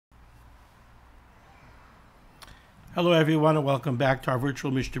Hello everyone and welcome back to our virtual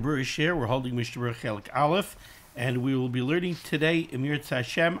Mishnah Berurah share. We're holding Mishnah Berurah Chelik Aleph, and we will be learning today Emir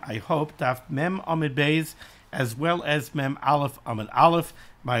Hashem, I hope, Daf Mem Amid Beis as well as Mem Aleph Amid Aleph.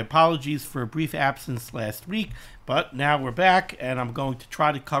 My apologies for a brief absence last week, but now we're back and I'm going to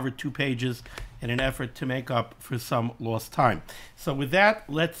try to cover 2 pages in an effort to make up for some lost time. So with that,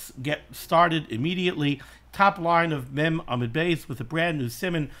 let's get started immediately. Top line of Mem Amid Beis with a brand new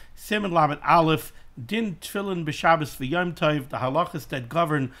Siman Lamed Aleph. Din Tefillin b'Shabbos Yom Tov, the halachas that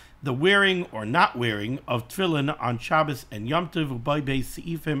govern the wearing or not wearing of Tefillin on Shabbos and Yom Tov, u'bay beis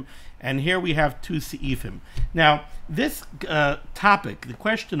seifim, and here we have 2 seifim. Now, this topic, the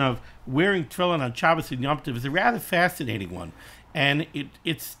question of wearing Tefillin on Shabbos and Yom Tov, is a rather fascinating one, and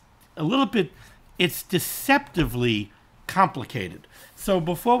it's deceptively complicated. So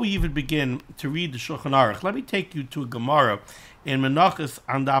before we even begin to read the Shulchan Aruch, let me take you to a Gemara in Menachos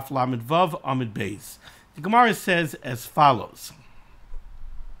on Daf Lamed Vav Amid Beis. The Gemara says as follows.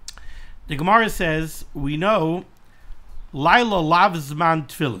 The Gemara says, we know Laila lav zman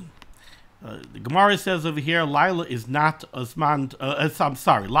tefillin. The Gemara says over here, Laila is not a zman,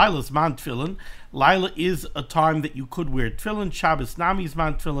 Laila zman tefillin. Laila is a time that you could wear tefillin. Shabbos nami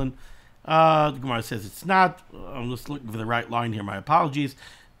zman tefillin. The Gemara says it's not. I'm just looking for the right line here. My apologies.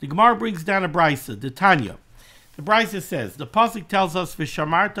 The Gemara brings down a brisa, the Tanya. The brisa says, the pasuk tells us,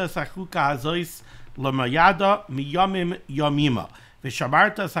 "V'shamarta sachuka hazois l'mayada miyamim yamima."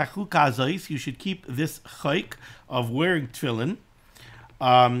 V'shamarta sachuka hazois, you should keep this chayk of wearing tefillin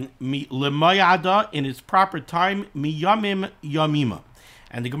l'mayada in its proper time miyamim yamima.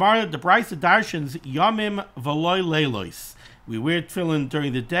 And the Gemara, the brisa darshans yamim v'loy leilois. We wear tefillin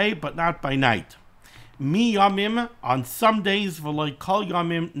during the day, but not by night. Mi yamim, on some days, v'loy kol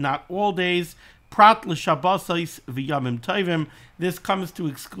yamim, not all days. Prat l'Shabbos v'yamim tovim. This comes to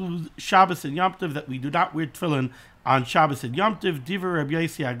exclude Shabbos and Yom Tov, that we do not wear tefillin on Shabbos and Yom Tov. Divrei Rabbi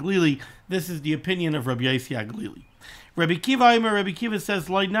Yossi Aglili. This is the opinion of Rabbi Yossi Aglili. Rabbi Kiva says,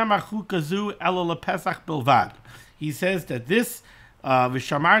 Lo nemar chuka zu ela lePesach bilvad. He says that this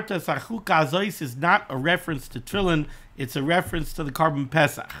v'shamarta sachuka hazois is not a reference to tefillin, it's a reference to the Korban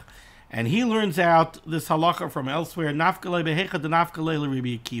Pesach. And he learns out this halacha from elsewhere. Nafkalei behecha de nafkalei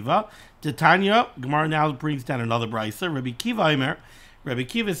Rabbi Kiva. Titania, Gemara now brings down another brisa. Rabbi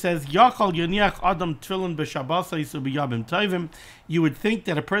Kiva says, Yachal yoniach adam tefillin b'Shabbos u'b'yamim tovim. You would think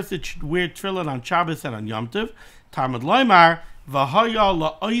that a person should wear tefillin on Shabbos and on Yom Tov. Talmud loymar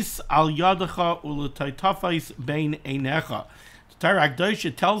v'haya la'ois al yadecha u'l'toitafais bein einecha. Torah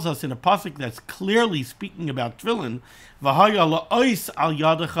Akdosha tells us in a pasuk that's clearly speaking about tefillin, v'haya la'ois al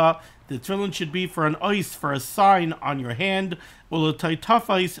yadecha. The tefillin should be for an ois, for a sign on your hand,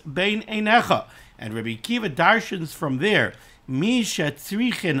 u'l'toitafais bein einecha. And Rabbi Kiva darshans from there, mi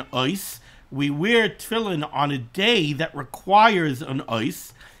shetzrichin ois, we wear tefillin on a day that requires an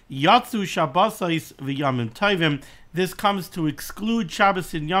ois, yatzu Shabbos v'yamim tovim. This comes to exclude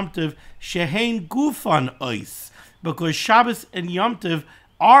Shabbos and Yom Tov, shehein gufan ois, because Shabbos and Yom Tov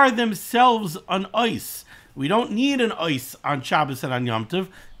are themselves an ois. We don't need an ois on Shabbos and on Yom Tov,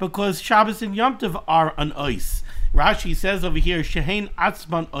 because Shabbos and Yom Tov are an ois. Rashi says over here, shehein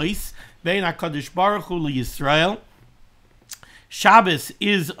atzman ois, bein HaKadosh Baruch Hu LiYisrael. Shabbos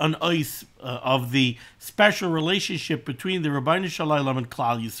is an ois of the special relationship between the Rabbeinu Shalom and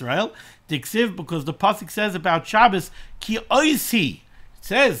Klal Yisrael. Diksiv, because the pasuk says about Shabbos, ki oisi.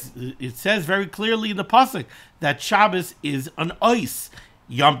 It says very clearly in the pasuk that Shabbos is an ois.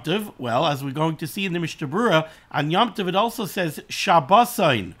 Yom Tov, well, as we're going to see in the Mishnah Berurah, on Yom Tov it also says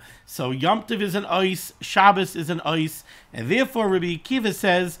Shabbosain. So Yom Tov is an ois, Shabbos is an ois, and therefore Rabbi Akiva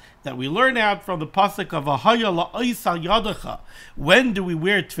says that we learn out from the pasuk of Ahaya la'ois al yadecha. When do we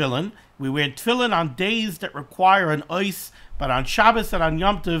wear tefillin? We wear tefillin on days that require an ois, but on Shabbos and on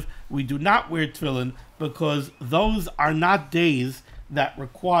Yom Tov we do not wear tefillin because those are not days that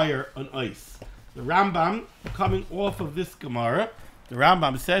require an ois. The Rambam, coming off of this Gemara, the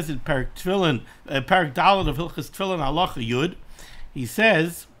Rambam says in Parak Dalet of Hilchas Tefillin Halacha Yud, he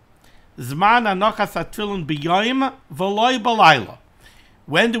says, Zman anochas tefillin b'yoyim v'loy b'layla.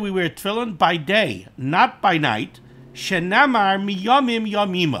 When do we wear tefillin? By day, not by night. Shenamar miyamim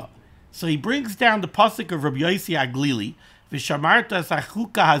yamima. So he brings down the pasuk of Rabbi Yossi Aglili, v'shamarta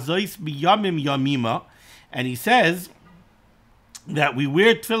sachuka hazois miyamim yamima, and he says that we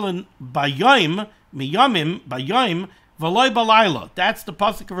wear tefillin by yoyim, miyamim, by yoyim, v'loy b'layla. That's the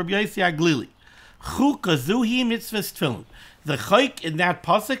pasuk of Rabbi Yossi Aglili. Chuka zuhi mitzvahs tefillin. The chayk in that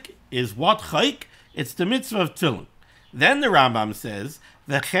pasuk is what chayk? It's the mitzvah of tefillin. Then the Rambam says,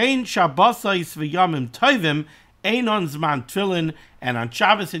 V'chein Shabbos v'yamim tovim Einon Zman Tefillin, and on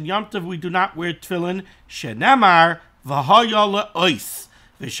Shabbos and Yom Tov we do not wear Tefillin. Shenemar v'haya le'ois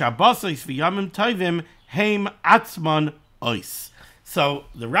v'shabbosos v'yamim tovim heim atzman ois. So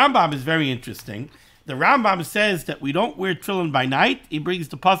the Rambam is very interesting. The Rambam says that we don't wear tefillin by night. He brings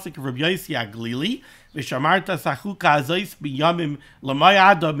the pasuk of Rabbi Yossi Aglili, v'shamarta sachuka azois b'yamim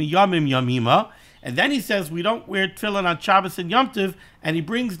l'mayada miyamim yamima. And then he says we don't wear tefillin on Shabbos and Yom Tov, and he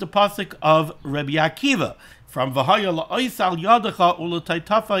brings the pasuk of Rabbi Akiva from v'haya la'ois al yadecha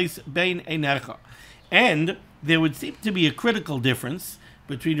u'l'taitafais bein einecha. And there would seem to be a critical difference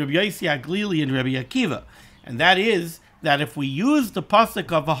between Rabbi Yossi Aglili and Rabbi Akiva, and that is that if we use the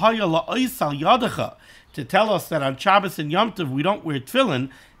pasuk of v'haya la'ois al yadecha to tell us that on Shabbos and Yom Tov we don't wear tefillin,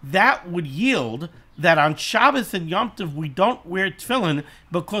 that would yield that on Shabbos and Yom Tov we don't wear tefillin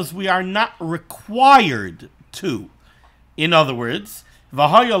because we are not required to. In other words,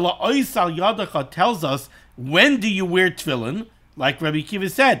 v'haya la'ois al yadecha tells us when do you wear tefillin, like Rabbi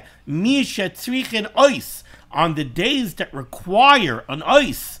Akiva said, mi shetzrichin ois, on the days that require an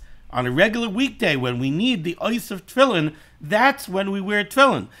ois. On a regular weekday, when we need the ois of tefillin, that's when we wear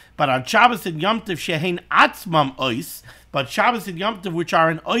tefillin. But on Shabbos and Yom Tov, shehein atzmam ois, but Shabbos and Yom Tov, which are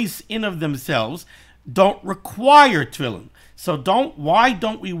an ois in of themselves, don't require tefillin. So why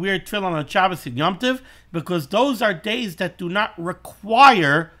don't we wear tefillin on Shabbos and Yom Tov? Because those are days that do not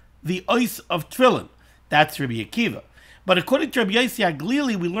require the ois of tefillin. That's Rabbi Akiva. But according to Rabbi Yossi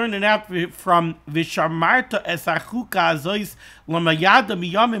Aglili, we learn it out from Vishamarta Esachuka Azois Lamayada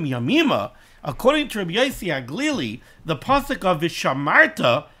Miyamim Yamima. According to Rabbi Yossi Aglili, the pasuk of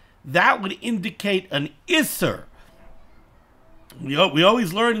Vishamarta, that would indicate an Isser. We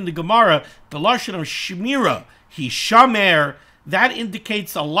always learn in the Gemara the lashon of Shmira, Hishamer, that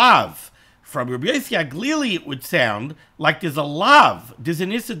indicates a lav. From Rabbi Yossi Aglili, it would sound like there's a lav, there's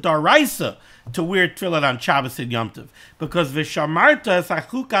an Issa Daraisa to wear tefillin on Shabbos and Yom Tov, because v'shamarta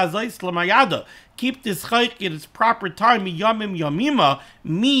sachuka azois l'mayada, keep this chayk in its proper time, miyamim yamima,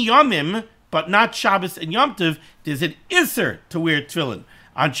 miyamim, but not Shabbos and Yom Tov. There's an Isser to wear tefillin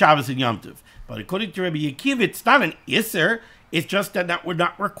on Shabbos and Yom Tov. But according to Rabbi Akiva, it's not an Isser, it's just that we're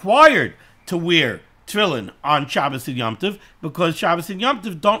not required to wear tefillin on Shabbos and Yom Tov, because Shabbos and Yom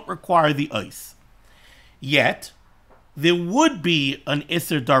Tov don't require the ois. Yet, there would be an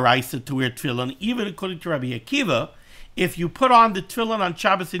Isser Daraisa to wear tefillin, even according to Rabbi Akiva, if you put on the tefillin on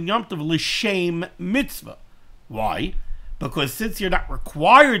Shabbos and Yom Tov l'shem mitzvah. Why? Because since you're not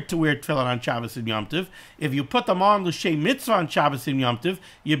required to wear tefillin on Shabbos and Yom Tov, if you put them on l'shem mitzvah on Shabbos and Yom Tov,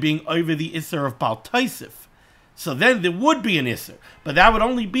 you're being over the Isser of Bal Taisif. So then there would be an Isser, but that would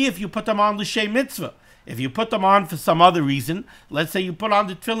only be if you put them on l'shem mitzvah. If you put them on for some other reason, let's say you put on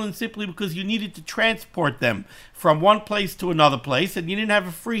the tefillin simply because you needed to transport them from one place to another place and you didn't have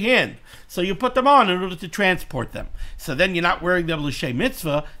a free hand, so you put them on in order to transport them. So then you're not wearing them l'shem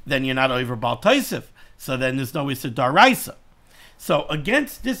mitzvah, then you're not over Bal Taisif, so then there's no Issa Daraisa. So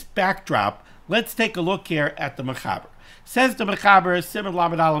against this backdrop, let's take a look here at the Mechaber. Says the Mechaber, Siman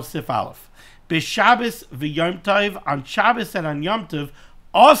Lamed Aleph Sif Aleph, B'Shabbos v'Yom Tov, on Shabbos and on Yom Tov,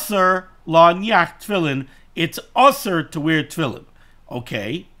 Aser la'anyach tefillin, it's Aser to wear tefillin.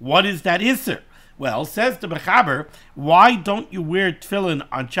 Okay, what is that Isser? Well, says the Mechaber, why don't you wear tefillin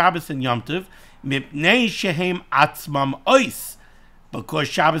on Shabbos and Yom Tov? Mipnei shehem atzmam ois, because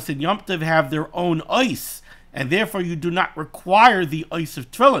Shabbos and Yom Tov have their own ois, and therefore you do not require the ois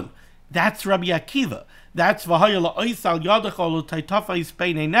of tefillin. That's Rabbi Akiva. That's v'haya la'ois al yadecha l'taitafais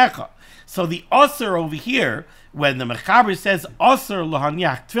bein einecha. So the Aser over here, when the Mechaber says Aser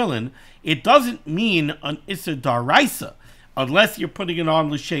l'hanyach tefillin, it doesn't mean an Isser Daraisa, unless you're putting it on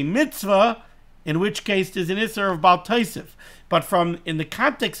l'shem mitzvah, in which case there's an Isser of Bal Taisif. But in the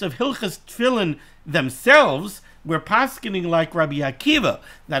context of Hilchas tefillin themselves, we're paskening like Rabbi Akiva,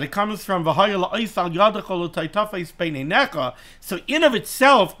 that it comes from v'haya la'ois al yadecha l'taitafais bein einecha. So in of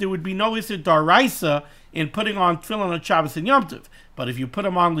itself, there would be no Isser Daraisa in putting on tefillin on Shabbos and Yom Tov. But if you put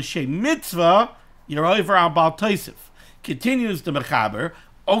them on l'shem mitzvah, you're over on Bal Taisif. Continues the Mechaber,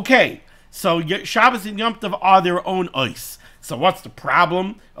 okay, so Shabbos and Yom Tov are their own ois. So what's the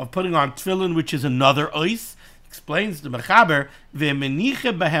problem of putting on tefillin, which is another ois? Explains the Mechaber,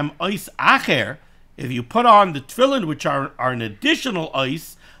 ve'meniche behem ois acher, if you put on the tefillin, which are an additional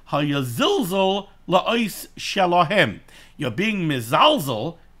ois, hayazilzel la'ois shelahem, you're being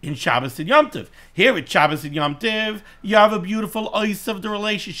mizalzel in Shabbos and Yom Tov. Here at Shabbos and Yom Tov, you have a beautiful ois of the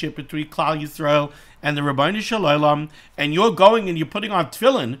relationship between Klal Yisrael and the Rabbeinu Shalom, and you're going and you're putting on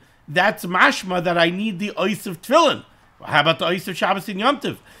tefillin. That's mashma that I need the ois of tefillin. Well, how about the ois of Shabbos and Yom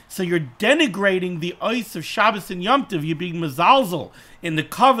Tov? So you're denigrating the ois of Shabbos and Yom Tov. You're being mezalzel in the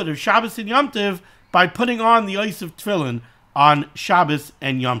covet of Shabbos and Yom Tov by putting on the ice of Tefillin on Shabbos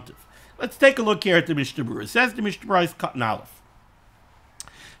and Yom Tov. Let's take a look here at the Mishnah Berurah. It says the Mishnah Berurah is cut in Aleph.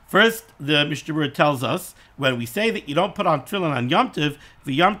 First, the Mishnah Berurah tells us, when we say that you don't put on Tefillin on Yom Tov,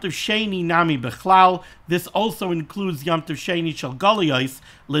 the Yom Tov Sheni Nami Bechlal, this also includes Yom Tov Sheni Shel Galiyos,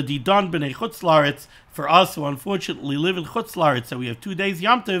 L'Didon B'nei Chutz La'aretz, for us who unfortunately live in Chutz La'aretz, so we have 2 days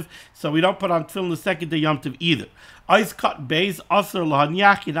Yom Tov, so we don't put on Tefillin the second day Yom Tov either. Ice cut bays, Asr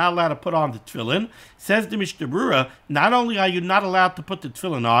L'Hanyach, you're not allowed to put on the Tefillin. Says the Mishnah Berurah, not only are you not allowed to put the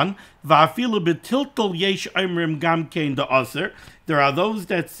Tefillin on, Va'afilu B'tiltel Yesh Oimrim Gam Kein Da Asr, there are those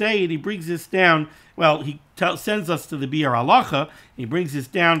that say, and he brings this down, well, he sends us to the Biur Halacha, he brings this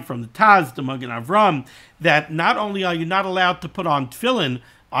down from the Taz, the Magen Avram, that not only are you not allowed to put on Tefillin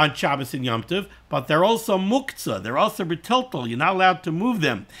on Shabbos and Yom Tov, but they're also muktzah, they're also betiltel, you're not allowed to move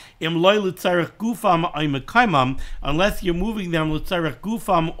them. Im loy l'tzarech gufam or mekaimam, unless you're moving them l'tzarech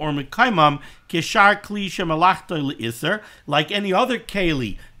gufam or mekaimam, keshar kli shemalachtoy le'isser, like any other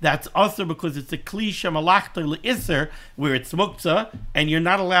keli that's also because it's a kli shemalachtoy le'isser, where it's muktzah, and you're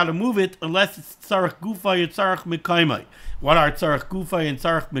not allowed to move it unless it's tzarech gufay or tzarech mekaimai. What are tzarech gufay and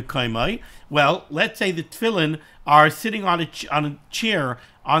tzarech mekaimai? Well, let's say the tefillin are sitting on a chair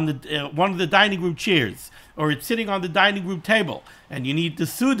on the one of the dining room chairs, or it's sitting on the dining room table, and you need the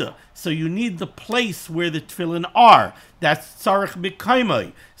suda, so you need the place where the tefillin are. That's tzarech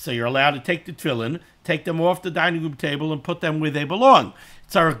mekaimai. So you're allowed to take the tefillin, take them off the dining room table, and put them where they belong.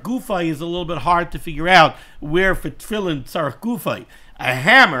 Tzarech gufay is a little bit hard to figure out where for tefillin tzarech gufay. A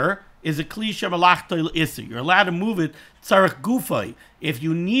hammer is a kli shemalachtoy l'isser. You're allowed to move it tzarech gufay if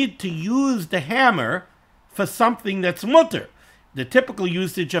you need to use the hammer for something that's mutter. The typical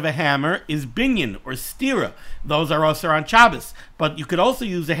usage of a hammer is binyan or stira. Those are also on Shabbos. But you could also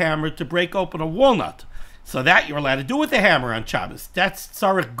use a hammer to break open a walnut. So that you're allowed to do with a hammer on Shabbos. That's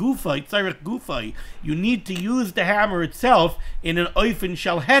tzarech gufay, tzarech gufay. You need to use the hammer itself in an oifen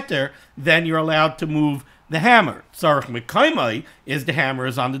shel heter, then you're allowed to move the hammer. Tzarech mekaimai is the hammer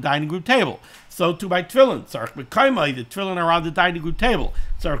is on the dining room table. So too by tefillin. Tzarech mekaimai, the tefillin are on the dining room table.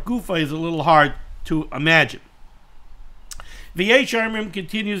 Tzarech gufay is a little hard to imagine. V'yesh Armim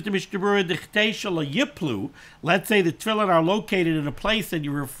continues the Mishnah Berurah, Dichtei shelo yiplu. Let's say the tefillin are located in a place and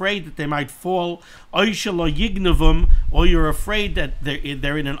you're afraid that they might fall, oy shelo yignavum, or you're afraid that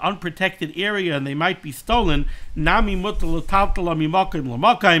they're in an unprotected area and they might be stolen. Nami mutal l'taltala mimakim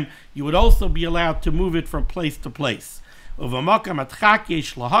l'makim. You would also be allowed to move it from place to place.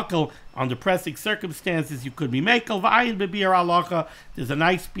 Under pressing circumstances, you could be mekel. There's a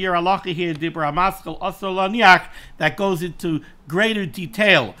nice Biur Halacha here, Dibra Maskel Asr Laniach, that goes into greater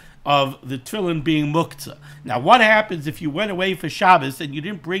detail of the tefillin being muktzah. Now, what happens if you went away for Shabbos and you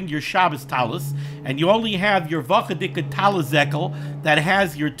didn't bring your Shabbos talis, and you only have your vachadika talis zekel that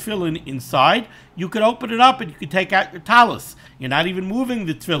has your tefillin inside? You could open it up and you could take out your talis. You're not even moving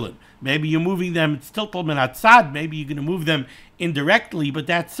the tefillin. Maybe you're moving them stiltel min atzad. Maybe you're going to move them indirectly, but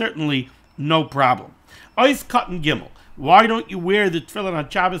that's certainly no problem. Ois cotton gimel. Why don't you wear the tefillin on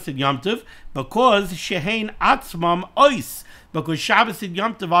Shabbos and Yom Tov? Because shehein atzmam ois. Because Shabbos and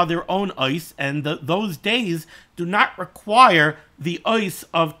Yom Tov are their own ois, and those days do not require the ois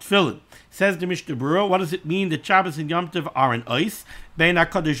of tefillin. Says the Mishnah Berurah, what does it mean that Shabbos and Yom Tov are an ois? Bein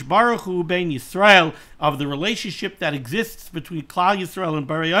HaKadosh Baruch Hu, Bein Yisrael, of the relationship that exists between Klal Yisrael and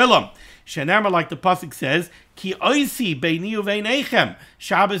Borei Olam. Shenemar, like the pasuk says, Ki oisi beini uveinechem.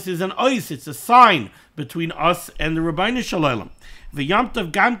 Shabbos is an ois, it's a sign between us and the Rebbeinu Shalom. The Yom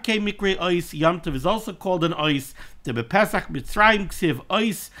Tov Gam Ke Mikre Ois. Yom Tov is also called an Ois. The Pesach Mitzrayim Ksiv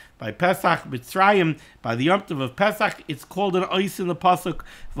Ois. By Pesach Mitzrayim, by the Yom Tov of Pesach, it's called an Ois in the pasuk.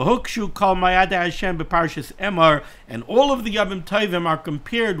 V'hukshu Kol Mayada Hashem beParshas Emor. And all of the Yomim Tovim are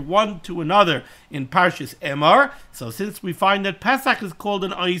compared one to another in Parshas Emor. So since we find that Pesach is called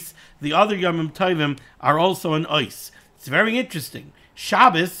an Ois, the other Yomim Tovim are also an Ois. It's very interesting.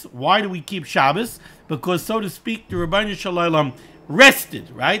 Shabbos, why do we keep Shabbos? Because, so to speak, the Rebbeinu Shalom rested,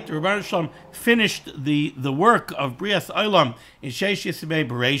 right? The Rebbeinu Shalom finished the work of Brias Olam in Sheish Yismei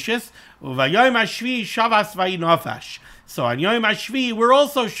Bereshis. Uvayom Hashvi Shavas Vayinofash. So on Yom Hashvi, we're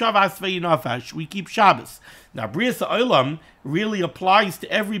also Shavas Vayinofash. We keep Shabbos. Now, Brias Olam really applies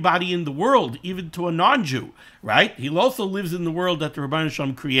to everybody in the world, even to a non-Jew, right? He also lives in the world that the Rebbeinu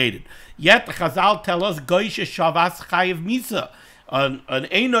Shalom created. Yet the Chazal tell us, Goyshe Shavas Chayev Misa. An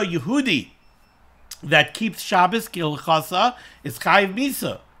Eino Yehudi that keeps Shabbos Kilchasa is Chayiv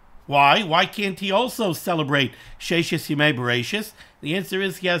Misa. Why? Why can't he also celebrate Sheishis Yimei Bereshis? The answer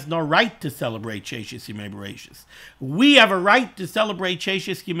is he has no right to celebrate Sheishis Yimei Bereshis. We have a right to celebrate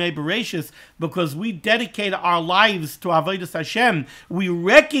Sheishis Yimei Bereshis because we dedicate our lives to Avodas Hashem. We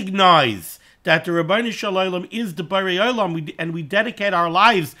recognize that the Rebbeinu Shalom is the Borei Olam, and we dedicate our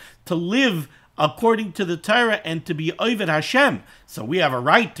lives to live according to the Torah and to be Oved Hashem. So we have a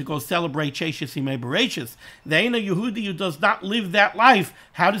right to go celebrate Shabbos Yom Tov. The Eina Yehudi who does not live that life,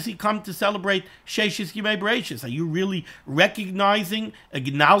 how does he come to celebrate Shabbos Yom Tov? Are you really recognizing,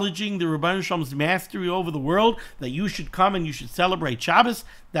 acknowledging the Rebbeinu Shalom's mastery over the world, that you should come and you should celebrate Shabbos?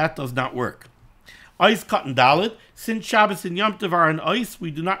 That does not work. Ois Katan Dalet, since Shabbos and Yom Tov are an ois,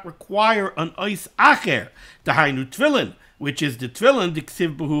 we do not require an ois acher, the Hainu Tefillin, which is the Tefillin, the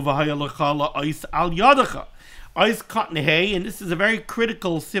Ksiv Behu V'haya L'chala Ois Al Yadacha. Ois Katan Hey, and this is a very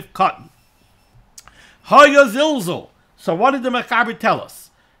critical Sif Katan. Haya Zilzul. So what did the Mechaber tell us?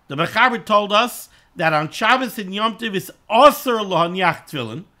 The Mechaber told us that on Shabbos and Yom Tov is Aser L'hanyach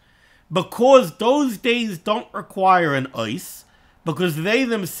Tefillin, because those days don't require an ois, because they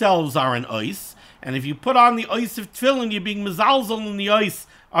themselves are an ois, and if you put on the ois of Tefillin, you're being mezalzel in the ois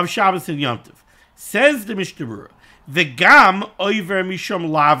of Shabbos and Yom Tov. Says the Mishnah Berurah, V'gam oiver mishum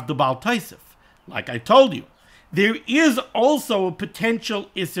lav de Baal Tosef. Like I told you, there is also a potential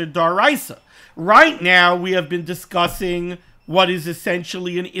Isser Daraisa. Right now, we have been discussing what is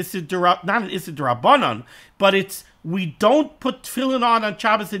essentially an Isser Darabanan, not an Isser Darabanan, but it's, we don't put Tefillin on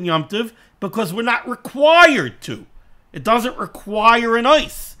Shabbos and Yom Tov because we're not required to. It doesn't require an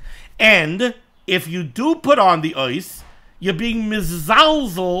ois. And if you do put on the ois, you're being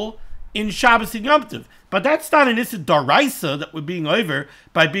mizalzel in Shabbos and Yom Tov. But that's not an Isser Daraisa that we're being over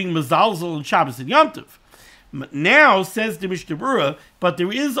by being mizalzel in Shabbos and Yom Tov. Now, says the Mishnah Berurah, but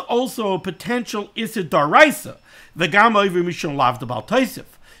there is also a potential Isser Daraisa. V'gam over mishon lav de Baal Tosef.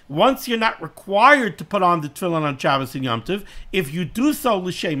 Once you're not required to put on the Tefillin on Shabbos and Yom Tov, if you do so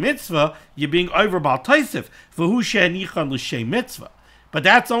l'shem mitzvah, you're being over Baal Tosef. V'hu she'enichan l'shem mitzvah. But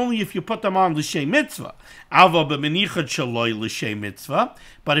that's only if you put them on l'shem mitzvah. Ava b'menichad shaloi l'shem mitzvah.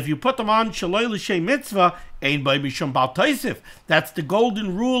 But if you put them on shaloi l'shem mitzvah, ein by mishum Baal Tosef. That's the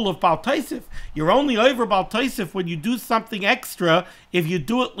golden rule of Baal Tosef. You're only over Baal Tosef when you do something extra if you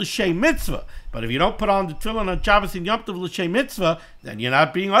do it l'shem mitzvah. But if you don't put on the Tefillin on Shabbos and Yom Tov l'shem mitzvah, then you're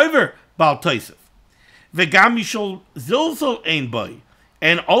not being over Baal Tosef. V'gam mishol zilzal ein by.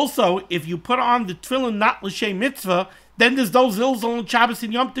 And also, if you put on the Tefillin not l'shem mitzvah, then there's no zilzal on Shabbos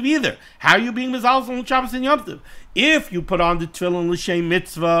and Yom Tov either. How are you being mezalzel on Shabbos and Yom Tov? If you put on the Tefillin l'shem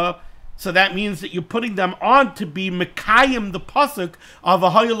mitzvah, so that means that you're putting them on to be mekayim the pasuk of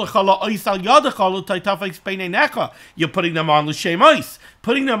ahaya l'chala ois al yadacha l'taytafeis beinei necha. You're putting them on l'shem ois.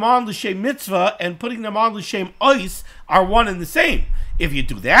 Putting them on l'shem mitzvah and putting them on l'shem ois are one and the same. If you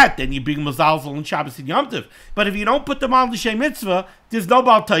do that, then you're being mezalzel on Shabbos and Yom Tov. But if you don't put them on l'shem mitzvah, there's no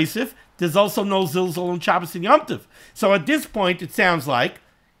Baal Tosef. There's also no zilzal on Shabbos and Yom Tov. So at this point, it sounds like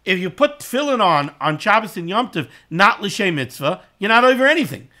if you put Tefillin on Shabbos and Yom Tov, not l'shem mitzvah, you're not over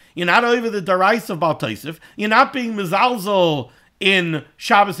anything. You're not over the Darais of Baal Tosef. You're not being mezalzel in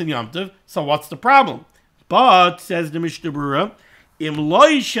Shabbos and Yom Tov. So what's the problem? But, says the Mishnah Berurah, im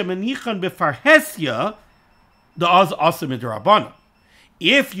loy shemenichan befarhesya, the az asa midrabanan.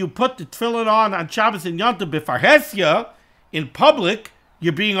 If you put the Tefillin on Shabbos and Yom Tov befarhesya, in public,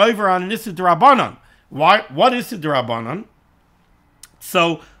 you're being over on an Isser D'Rabbanan. Why? What Isser D'Rabbanan?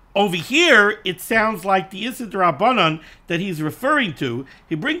 So over here, it sounds like the Isser D'Rabbanan that he's referring to.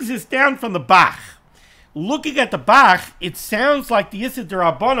 He brings this down from the Bach. Looking at the Bach, it sounds like the Isser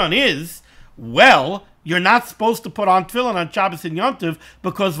D'Rabbanan is, well, you're not supposed to put on Tefillin on Shabbos and Yom Tov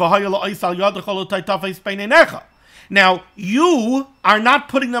because v'haya la'is al yadacha l'taytafeis beinei necha. Now, you are not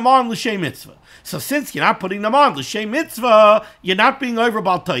putting them on l'shem mitzvah. So since you're not putting them on l'shem mitzvah, you're not being over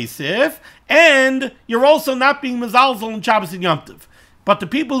Baal Tosef, and you're also not being mezalzel on Shabbos and Yom Tov. But the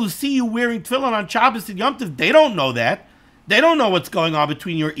people who see you wearing tefillin on Shabbos and Yom Tov, they don't know that. They don't know what's going on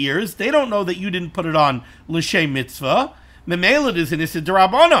between your ears. They don't know that you didn't put it on l'shem mitzvah. Memela is an Isser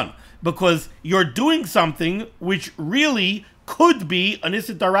D'Rabbanan, because you're doing something which really could be an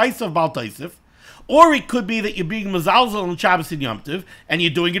Isser D'Oraisa of Baal Tosef, or it could be that you're being mezalzel on Shabbos and Yom Tov, and you're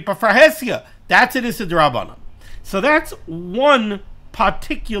doing it b'farhesia. That's an Isser D'Rabbanan. So that's one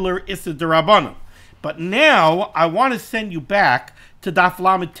particular Isser D'Rabbanan. But now I want to send you back to Daf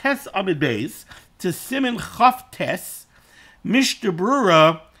Lamed Tes Amid Beis, to Siman Chaf Tes, Mishnah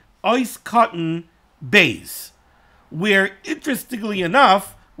Berurah, Ois Katan Beis, where, interestingly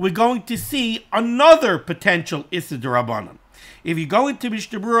enough, we're going to see another potential Isser D'Rabbanan. If you go into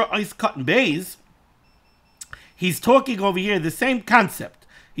Mishnah Berurah, Ois Katan Beis, he's talking over here the same concept.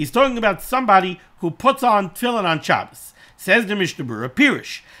 He's talking about somebody who puts on tefillin on Shabbos. Says the Mishnah Berurah,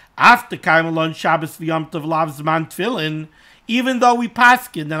 Pirish, after Kaimalon Shabbos v'Yom Tov lav zman tefillin, even though we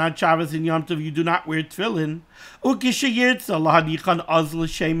paskin that on Shabbos and Yom Tov you do not wear tefillin.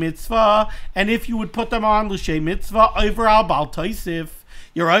 And if you would put them on l'shem mitzvah over al bal tosif,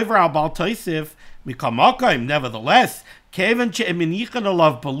 you're over al bal tosif. Nevertheless, kevan she'eminichan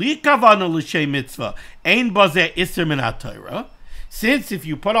alav bali kavana l'shem mitzvah ein bazeh iser min HaTorah. Since if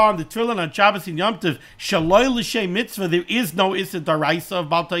you put on the tefillin on Shabbos and Yom Tov, shaloi l'shem mitzvah, there is no issa daraisa of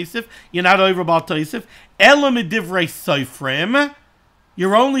bal tosif. You're not over bal tosif. Ela midivrei soifrim.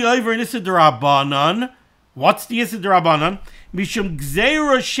 You're only over an issa darabanan. What's the issa darabanan? Mishum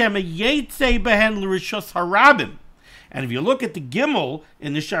gzeira shemeyetze behen l'rishos harabim. And if you look at the Gimel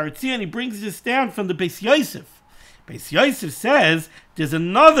in the Sharatzian, he brings this down from the Beis Yosef. Beis Yosef says there's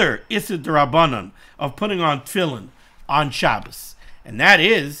another issa darabanan of putting on tefillin on Shabbos. And that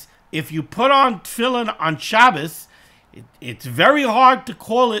is, if you put on tefillin on Shabbos, it's very hard to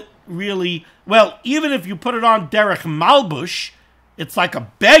call it really, well, even if you put it on derech malbush, it's like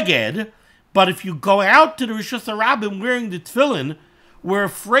a beged, but if you go out to the Rishus HaRabim wearing the tefillin, we're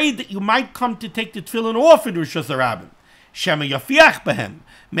afraid that you might come to take the tefillin off in Rishus HaRabim. Shema yafiach behem.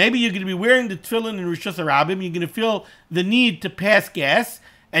 Maybe you're going to be wearing the tefillin in Rishus HaRabim, you're going to feel the need to pass gas,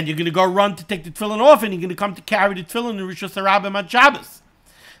 and you're going to go run to take the tefillin off, and you're going to come to carry the tefillin in Rishus HaRabim on Shabbos.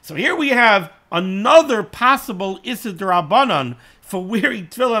 So here we have another possible issa d'Rabbanan for wearing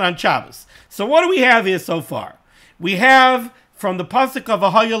tefillin on Shabbos. So what do we have here so far? We have from the pasuk of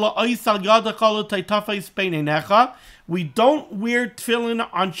Ahayala Oisal Yadachalo Taitafais Peinenecha, we don't wear tefillin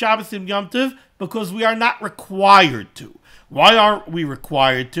on Shabbos and Yom Tov because we are not required to. Why aren't we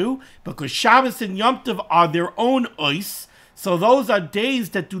required to? Because Shabbos and Yom Tov are their own ois. So those are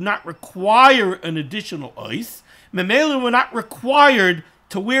days that do not require an additional ois. Memele, we're not required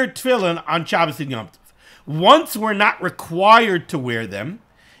to wear tefillin on Shabbos and Yom Tov. Once we're not required to wear them,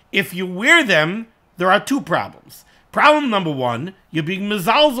 if you wear them, there are two problems. Problem number one, you're being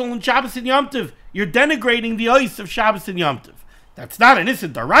mezalzel on Shabbos and Yom Tov. You're denigrating the ois of Shabbos and Yom Tov. That's not an issa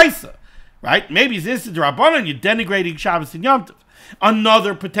d'oraisa, right? Maybe it's issa d'rabbanan, you're denigrating Shabbos and Yom Tov.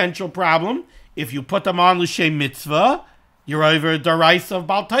 Another potential problem, if you put them on l'shem mitzvah, you're over d'oraisa of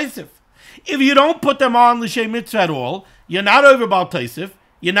bal tosif. If you don't put them on l'shem mitzvah at all, you're not over bal tosif,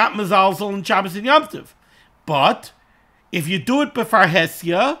 you're not mezalzel on Shabbos and Yom Tov. But if you do it before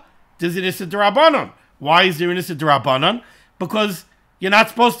Hesia, there's an issa d'rabbanan. Why is there an issa d'rabbanan? Because you're not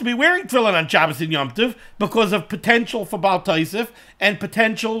supposed to be wearing tefillin on Shabbos and Yom Tov because of potential for bal tosif and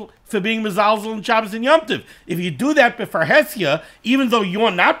potential for being mezalzel on Shabbos and Yom Tov. If you do that before Hesia, even though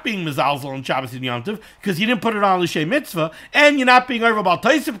you're not being mezalzel on Shabbos and Yom Tov because you didn't put it on l'shem mitzvah, and you're not being over bal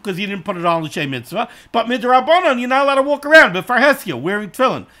tosif because you didn't put it on l'shem mitzvah, but midrabanan, you're not allowed to walk around before Hesia wearing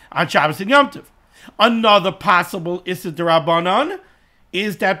tefillin on Shabbos and Yom Tov. Another possible issa d'rabbanan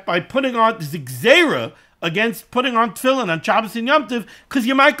is that by putting on this gzeira against putting on tefillin on Shabbos and Yom Tov, because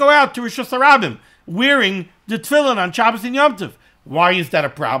you might go out to Rishus HaRabim wearing the tefillin on Shabbos and Yom Tov. Why is that a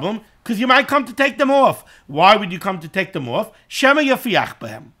problem? Because you might come to take them off. Why would you come to take them off? Shema yafiach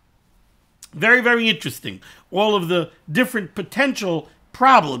behem. Very, very interesting. All of the different potential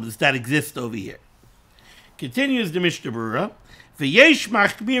problems that exist over here. Continues the Mishnah Berurah. V'yesh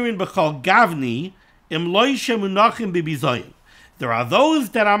machmirin b'chol gavni im lo shemunachim b'bizayin. There are those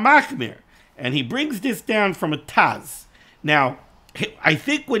that are machmir. And he brings this down from a Taz. Now, I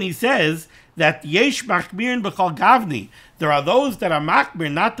think when he says that yesh machmirin b'chol gavni, there are those that are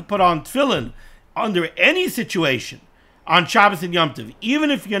machmir not to put on tefillin under any situation on Shabbos and Yom Tov, even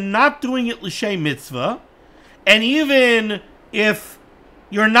if you're not doing it l'shem mitzvah, and even if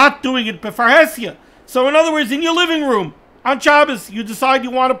you're not doing it b'far Hesia. So in other words, in your living room on Shabbos, you decide you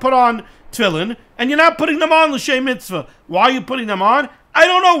want to put on tefillin, and you're not putting them on l'shem mitzvah. Why are you putting them on? I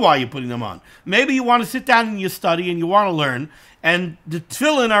don't know why you're putting them on. Maybe you want to sit down in your study and you want to learn, and the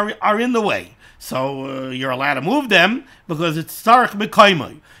tefillin are in the way. So you're allowed to move them because it's tzarech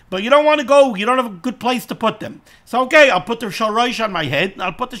mekaymo. But you don't want to go, you don't have a good place to put them. So okay, I'll put the shalrosh on my head, and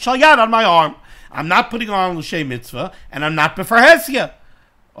I'll put the shalyad on my arm. I'm not putting on l'shem mitzvah, and I'm not b'far Hesia.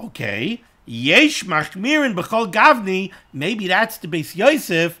 Okay, yesh machmirin b'chol gavni, maybe that's the Beis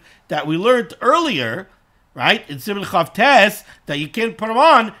Yosef that we learned earlier, right, in Siman Chav Tes, that you can't put them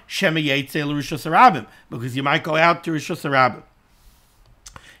on Shema Yetzei l'Rishus HaRabim, because you might go out to Rishus HaRabim.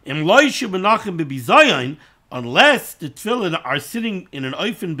 In lo yishu benachim b'bizayin, unless the tefillin are sitting in an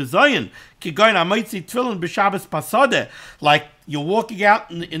oifen bizayin, kigoyin ha'moitzi tefillin b'Shabbos pasadeh, like you're walking out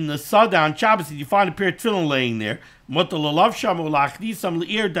in the sada on Shabbos and you find a pair of tefillin laying there, mutar l'lav sham u'lachnisam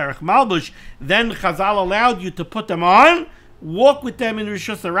l'ir derech malbush, then Chazal allowed you to put them on, walk with them in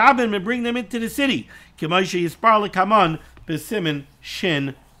Rishus HaRabim and bring them into the city. K'moshe yispar l'kaman b'simin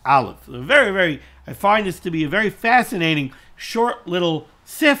shin Aleph. I find this to be a very fascinating, short little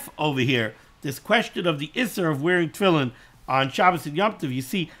sif over here. This question of the Isser of wearing tefillin on Shabbos and Yom Tov. You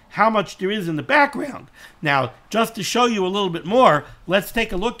see how much there is in the background. Now, just to show you a little bit more, let's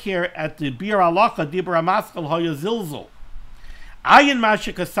take a look here at the Bir Halacha Dibra Maskal Hoya Zilzul. Ayin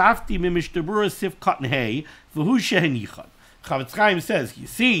Masha Kasafti mi Mishnah Berurah Sif Katan Hey v'hu Shehenichad. Chavetz Chaim says, you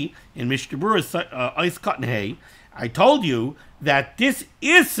see, in Mishnah Berurah Ice Katan Hey, I told you that this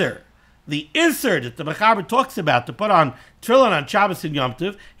Isser, the Isser that the Mechaber talks about to put on tefillin on Shabbos and Yom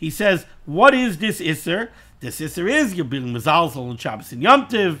Tov, he says, what is this Isser? This Isser is you're being mezalzel on Shabbos and Yom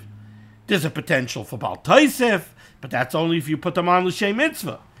Tov. There's a potential for Baal Tosef, but that's only if you put them on l'shem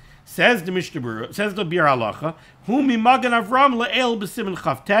mitzvah. Says the Mishnah Berurah, says the Bir Halacha, Hu mi Magen Avram le'el b'simen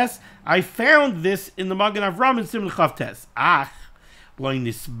chavtes. I found this in the Magen Avram in Siman chavtes. Ach, lo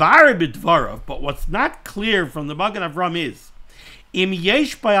nisbar b'dvarav. But what's not clear from the Magen Avram is, im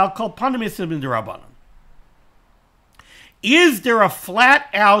yesh b'al kol panim isim d'Rabbanan. Is there a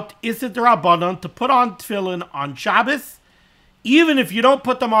flat-out Issa D'Rabbanan to put on tefillin on Shabbos, even if you don't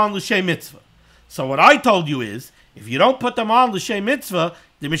put them on l'shem mitzvah? So what I told you is, if you don't put them on l'shem mitzvah,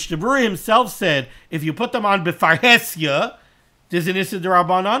 the Mishnah Berurah himself said, if you put them on b'farhesya, there's an Issa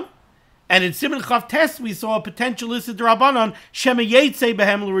D'Rabbanan. And in Siman Chavtes, we saw a potential Issa D'Rabbanan, shema yetzei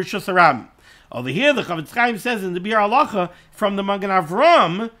behem l'rishus haram. Over here, the Chavetz Chaim says in the Bir Halacha, from the Magen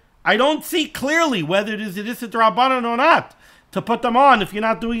Avram, I don't see clearly whether it is an Issa D'Rabbanan or not to put them on if you're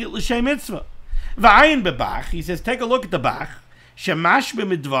not doing it l'shem mitzvah. V'ayin bebach, he says, take a look at the Bach. Shemash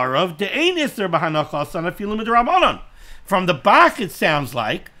b'midvarav de'ein Isser b'hanachas on afilu midrabanan. From the Bach, it sounds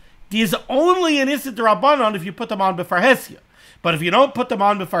like there's only an Issa D'Rabbanan if you put them on b'farhesya. But if you don't put them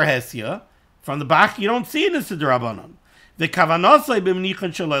on b'farhesya, from the Bach, you don't see an Issa D'Rabbanan. The kavanasai b'mnichan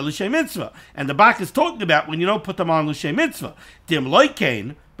shaloi l'shem mitzvah, and the Bach is talking about when you don't put them on l'shem mitzvah. Dim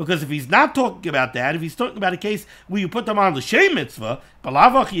loikein, because if he's not talking about that, if he's talking about a case where you put them on l'shem mitzvah,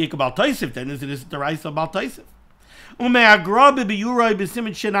 balavach yik bal tosef, then is it the rise of bal tosef? Umeagra b'biyuroi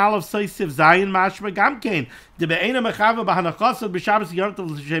b'simin shen alav soisiv zayin mashma gamkein de be'ena mechava b'hanachasad b'shabbos yom tov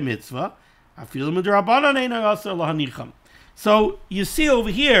l'shem mitzvah afilu midrabanan eina yasser lahanicham. So you see over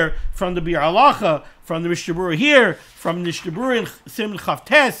here from the Bir Halacha, from the Mishnah Berurah here, from the Mishnah Berurah in Siman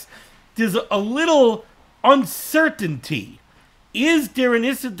Chavtes, there's a little uncertainty. Is there an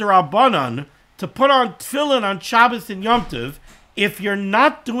Issa D'Rabbanan to put on tefillin on Shabbos and Yom Tov if you're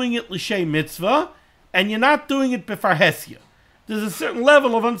not doing it l'shem mitzvah and you're not doing it b'farhesya? There's a certain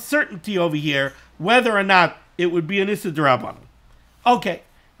level of uncertainty over here whether or not it would be an Issa D'Rabbanan. Okay,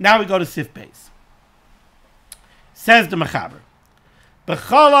 now we go to Sif Beis. Says the Mechaber,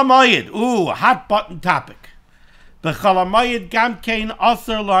 B'chol HaMoeid, hot button topic. B'chol HaMoeid gam kein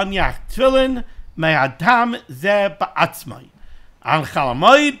aser lo haniach tefillin me'adam ze ba'atzmai. On Chol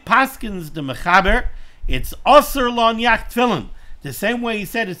HaMoeid paskins the Mechaber, it's aser lo haniach tefillin. The same way he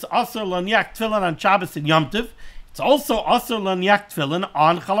said it's aser lo haniach tefillin on Shabbos and Yom Tov, it's also aser lo haniach tefillin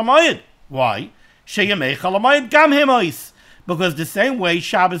on Chol HaMoeid. Why? Sheyamei Chol HaMoeid gam hem ois. Because the same way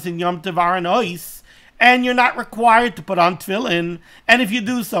Shabbos and Yom Tov are an ois, and you're not required to put on tefillin, and if you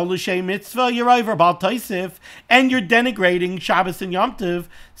do so, l'shem mitzvah, you're over Baal Tosef, and you're denigrating Shabbos and Yom Tov.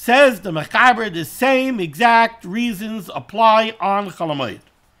 Says the Mechaber, the same exact reasons apply on Chol HaMoeid.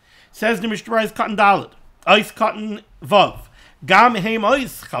 Says the Mishnah Berurah Katan Daled, Ois Katan Vav, Gam Heim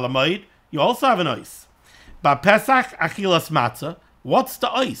Ois Chol HaMoeid, you also have an Ois. Ba Pesach Achilas Matzah, what's the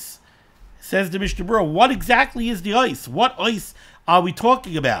Ois? Says the Mishnah Berurah, what exactly is the Ois? What Ois are we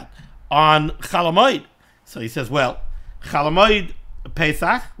talking about on Chol HaMoeid? So he says, well, Chol HaMoeid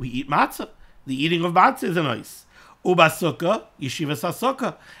Pesach, we eat matzah. The eating of matzah is an ois. Uba sukkah, yeshivas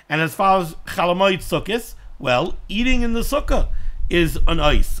ha-sukkah. And as far as Chol HaMoeid sukkahs, well, eating in the sukkah is an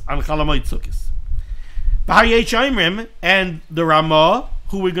ois on Chol HaMoeid sukkahs. V'hayesh oimrim, and the Ramah,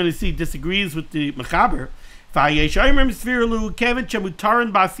 who we're going to see disagrees with the Mechaber, v'hayesh oimrim svirlu kevin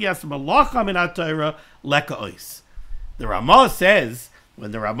shemutarin b'asiyas malacha min HaTorah leka ois. The Ramah says,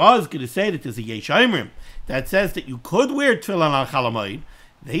 when the Ramah is going to say that there's a yesh oimrim that says that you could wear tefillin on Chol HaMoeid,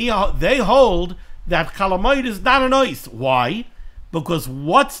 they hold that Chol HaMoeid is not an ois. Why? Because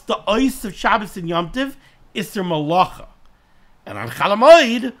what's the ois of Shabbos and Yom Tov? Isser malacha. And on Chol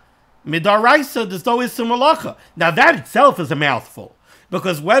HaMoeid, midaraisa, there's no Isser malacha. Now that itself is a mouthful.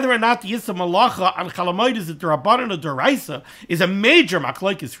 Because whether or not the Isser malacha on Chol HaMoeid is a d'Rabbanan or d'Oraisa is a major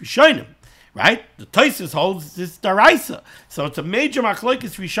machlokes rishonim. Right? The Tosfos holds this daraisa. So it's a major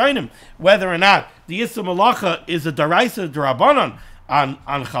machlokes rishonim whether or not the Issa Malacha is a daraisa d'Rabbanan on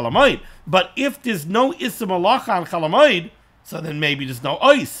Chol HaMoeid. But if there's no Issa Malacha on Chol HaMoeid, so then maybe there's no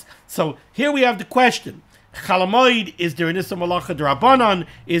ois. So here we have the question. Chol HaMoeid, is there an Issa Malacha D'Rabbanan?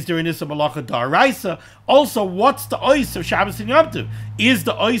 Is there an Issa Malacha D'Oraisa? Also, what's the ois of Shabbos and Yom Tov? Is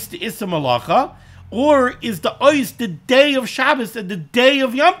the ois the Issa Malacha, or is the ois the day of Shabbos and the day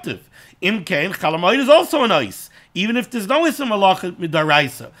of Yom Tov? Imkein, Chol HaMoeid is also an ois, even if there's no Issa Malacha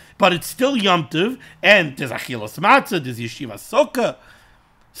D'Oraisa, but it's still Yom Tov, and there's Achilas Matzah, there's Yeshiva Sukkah,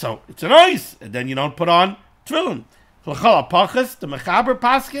 so it's an ois, and then you don't put on Tefillin. L'chol HaPachas, the Mechaber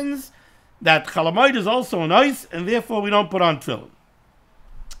Paskins, that Chol HaMoeid is also an ice, and therefore we don't put on Tefillin.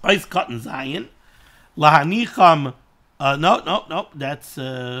 Ice cotton Zion. Lahanicham. No. That's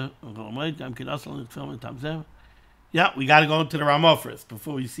Chol HaMoeid. Yeah, we got to go into the Ramah first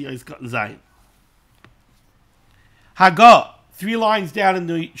before we see ice cotton Zion. Haggah. 3 lines down in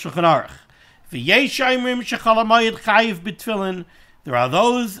the Shulchan Aruch. V'yesh oimrim shechol HaMoeid chayiv b'tefillin. There are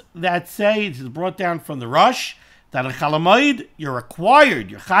those that say, it is brought down from the Rush, that in Chol HaMoeid, you're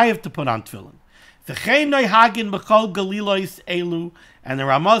required, you're chayiv to put on tefillin. V'chein noihagin b'chol galilos elu, and the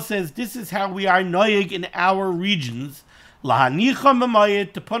Ramah says this is how we are noyig in our regions. Lahanicham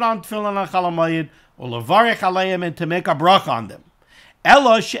b'moed, to put on tefillin on Chol HaMoeid, or levarech aleim, and to make a bracha on them.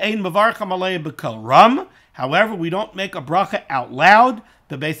 Ela she'ein mevarcham aleim b'kol ram. However, we don't make a bracha out loud.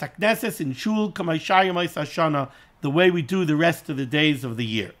 The Beis HaKnesses in Shul k'mayshayim eis hashana, the way we do the rest of the days of the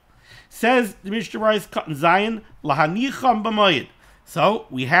year. Says the Mishnah Berurah Cotton Zion, Lahanicham b'moed. So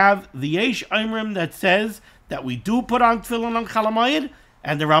we have the Yesh Oimrim that says that we do put on tefillin on Chol HaMoeid,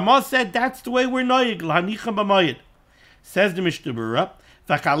 and the Ramah said that's the way we're noyig, Lahanicham b'moed. Says the Mishnah Berurah,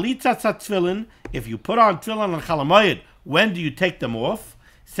 V'chalitzas tefillin, if you put on tefillin on Chol HaMoeid, when do you take them off?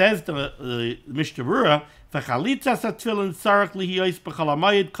 Says the Mishnah Berurah, V'chalitzas tefillin sarach lihiyos b'Chol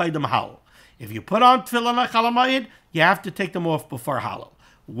HaMoeid kaidem halal. If you put on tefillin on Chol HaMoeid, you have to take them off before halal.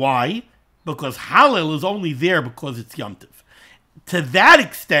 Why? Because halal is only there because it's Yom Tov. To that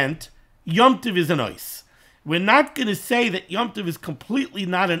extent, Yom Tov is an ois. We're not going to say that Yom Tov is completely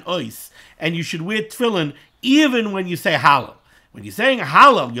not an ois, and you should wear tefillin even when you say halal. When you're saying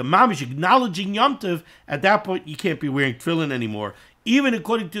halal, your mom is acknowledging Yom Tov, at that point you can't be wearing tefillin anymore, even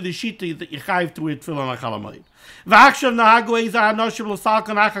according to the Shita that you have to wear tefillin on Chol HaMoeid.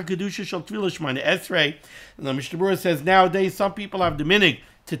 And the Mishnah Berurah says nowadays some people have the minig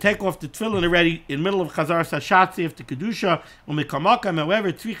to take off the tefillin already in the middle of Chazar Sashatzi after Kedusha,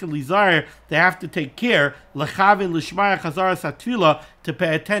 however, they have to take care l'chavin l'shmaya Chazar Satfila to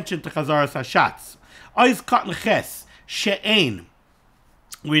pay attention to Chazar Sashatz. Ois cotton ches she'ein.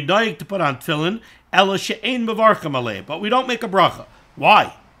 We're dying to put on tefillin, ela she'ein mevarcham alei, but we don't make a bracha.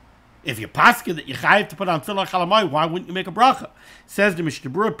 Why? If you're paskin that you have to put on tefillin Chol HaMoeid, why wouldn't you make a bracha? Says the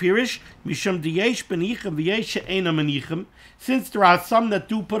Mishnah Berurah Pirish, Mishum diyesh benichem v'yesh she'ena menichem. Since there are some that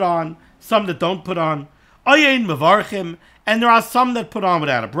do put on, some that don't put on, oyein mevarchim, and there are some that put on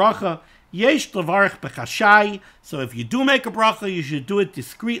without a bracha. Yesh levarch b'chashai. So if you do make a bracha, you should do it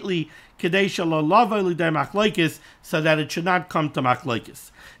discreetly, kadesha lo lavo l'day machlokes, so that it should not come to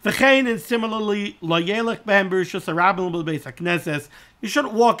machlokes. V'chein, and similarly, lo yelech behem b'rishus harabim l'beis hakneses. You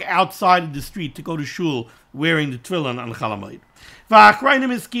shouldn't walk outside in the street to go to shul wearing the tefillin on Chol HaMoeid.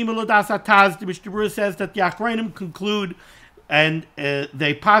 V'achrayim iskimu l'das hataz. The Mishnah Berurah says that the achrayim conclude and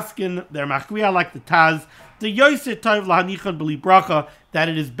they paskin their machriya like the Taz. The Yosef Tov lahanichon b'li bracha, that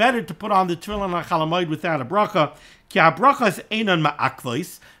it is better to put on the tefillin on Chol HaMoeid without a bracha. Ki ha-brachas einon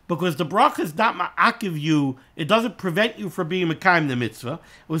ma'akvos, because the bracha is not ma'akiv you, it doesn't prevent you from being mekayim the mitzvah.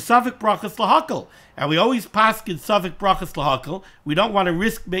 It was safek brachas lahakol, and we always paskin safek brachas lahakol. We don't want to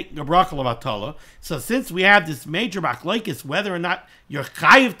risk making a bracha of HaTorah. So since we have this major machlokes whether or not you're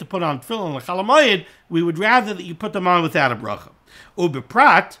chayiv to put on tefillin on Chol HaMoeid, we would rather that you put them on without a bracha.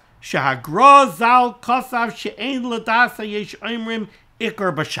 Ubeprat shahagra zal kosav she'ein l'dasa yesh oimrim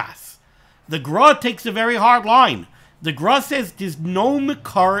ikar b'shas. The Gra takes a very hard line. The Gra says there's no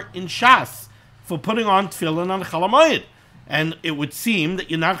mikar in Shas for putting on tefillin on Chol HaMoeid. And it would seem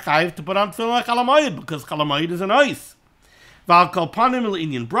that you're not chayiv to put on tefillin on Chol HaMoeid because Chol HaMoeid is an ice.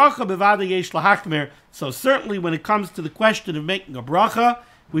 So certainly when it comes to the question of making a bracha,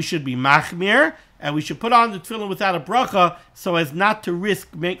 we should be machmir, and we should put on the tefillin without a bracha so as not to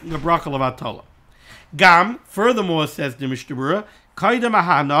risk making a bracha of HaTorah. Gam, furthermore, says the Mishnah Berurah, kaidem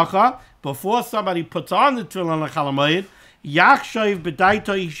ha'hanacha, before somebody puts on the tefillin on Chol HaMoeid, yachshav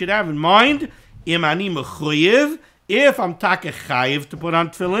b'daito, he should have in mind, im ani mechuyev, if I'm takeh chayiv to put on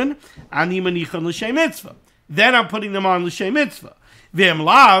tefillin, ani manichon l'shem mitzvah. Then I'm putting them on l'shem mitzvah. V'im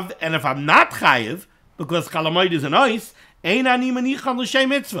lav, and if I'm not chayiv, because Chol HaMoeid is an ice, ein ani manichon l'shem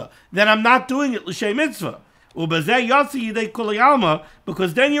mitzvah. Then I'm not doing it l'shem mitzvah. Ubezeh yotzi yidei kuli alma,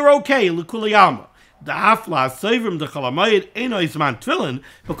 because then you're okay l'kuli alma. The hafla seivrim the Chol HaMoeid ein oisman tefillin,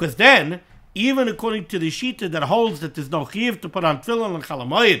 because then even according to the Shita that holds that there's no chiyuv to put on tefillin and Chol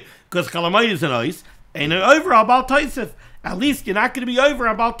HaMoeid, because Chol HaMoeid is an ois, and an over about Tosef. At least you're not going to be over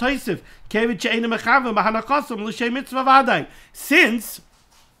about Tosef. Since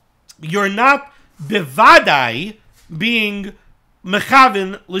you're not bevadai being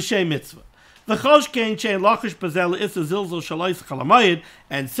mechavin l'shem mitzvah. And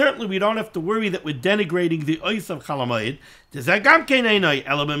certainly we don't have to worry that we're denigrating the ois of Chol HaMoeid,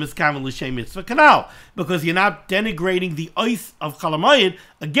 because you're not denigrating the ois of Chol HaMoeid,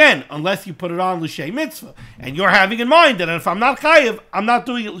 again, unless you put it on l'shem mitzvah. And you're having in mind that if I'm not chayiv, I'm not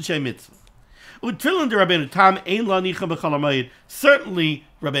doing it l'shem mitzvah. Certainly,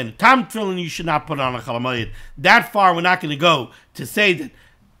 Rabbeinu Tam tefillin you should not put on a Chol HaMoeid. That far we're not going to go to say that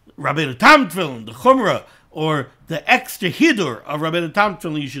Rabbeinu Tam tefillin, the chumrah, or the extra hidur of Rabbeinu Tam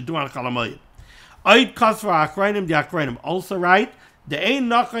tefillin you should do on a Chol HaMoeid. Oid kasva achrayim, the achrayim also right. The ein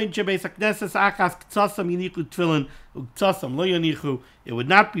nachayin shebeis hakneses achas k'tzasam yinichu tefillin u'k'tzasam lo yanichu. It would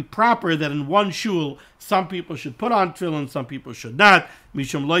not be proper that in one shul some people should put on tefillin, some people should not.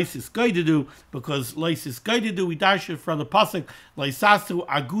 Mishum loisis gaididu, because loisis gaididu we dash it from the pasuk loisasu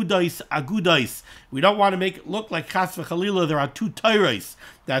agudais agudais. We don't want to make it look like chas v'chalila there are two Torahs,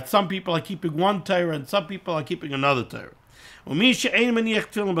 that some people are keeping one Torah and some people are keeping another Torah. Somebody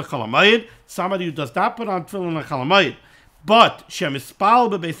who does not put on tefillin and Chol HaMoeid, but shemispal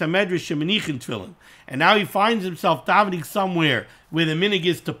bebeis hamedrash shemenichin tefillin, and now he finds himself davening somewhere where the minig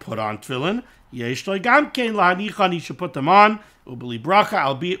is to put on tefillin. Yesh lo gam kein lahanichan, he should put them on ubeli bracha,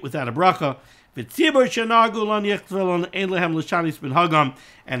 albeit without a bracha. V'tzibur shenagu laniach tefillin ein lehem l'shanis ben hagam,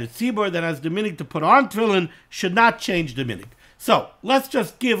 and a tzibur that has the minig to put on tefillin should not change the minig. So let's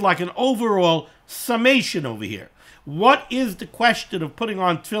just give like an overall summation over here. What is the question of putting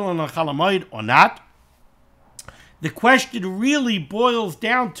on tefillin on Chol HaMoeid or not? The question really boils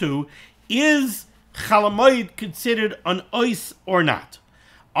down to, is Chol HaMoeid considered an ois or not?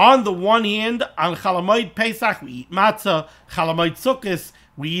 On the one hand, on Chol HaMoeid Pesach, we eat matzah. Chol HaMoeid Sukkos,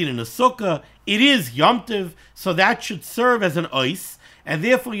 we eat in a sukkah. It is Yom Tov, so that should serve as an ois, and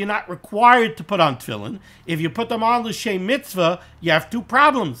therefore you're not required to put on tefillin. If you put them on l'shem mitzvah, you have two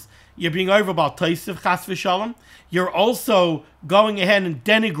problems. You're being over about Tosef, chas v'shalom. You're also going ahead and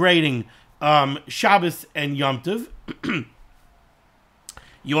denigrating Shabbos and Yom Tov.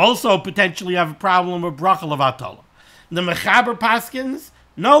 You also potentially have a problem with bracha of HaTorah. The Mechaber Paskins,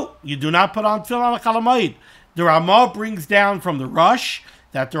 no, you do not put on tefillin on a Chol HaMoeid. The Ramah brings down from the Rush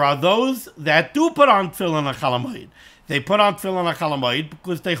that there are those that do put on tefillin on Chol HaMoeid. They put on tefillin on Chol HaMoeid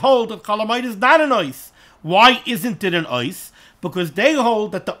because they hold that Chol HaMoeid is not an ois. Why isn't it an ois? Because they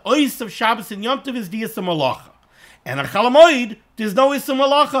hold that the ois of Shabbos and Yom Tov is the Issur Malacha. And on Chol HaMoeid, there's no Issur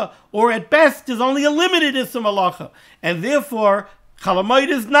Malacha, or at best, there's only a limited Issur Malacha. And therefore, Chol HaMoeid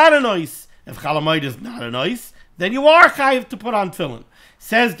is not an ois. If Chol HaMoeid is not an ois, then you are chayiv to put on tefillin.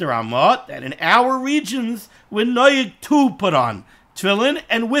 Says the Ramah that in our regions, we're noyig to put on tefillin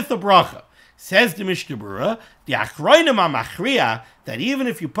and with a bracha. Says the Mishnah Berurah, the achrayim machriya, that even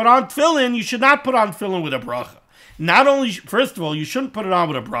if you put on tefillin, you should not put on tefillin with a bracha. Not only, first of all, you shouldn't put it on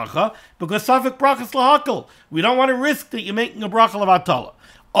with a bracha, because safek bracha is lahakal. We don't want to risk that you're making a bracha of HaTorah.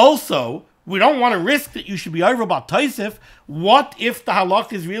 Also, we don't want to risk that you should be over about Tosef. What if the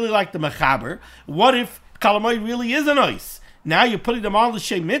halach is really like the Mechaber? What if Chol HaMoeid really is an ois? Now you're putting them on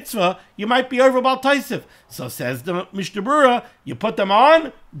l'shem mitzvah, you might be over about Tosef. So says the Mishnah Berurah, you put them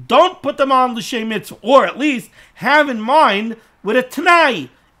on, don't put them on l'shem mitzvah. Or at least have in mind with a t'nai.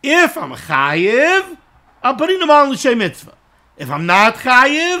 If I'm chayiv, I'm putting them on l'shem mitzvah. If I'm not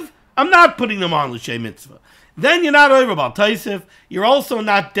chayiv, I'm not putting them on l'shem mitzvah. Then you're not over about Tosef. You're also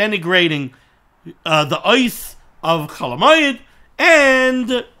not denigrating the ois of Chol HaMoeid,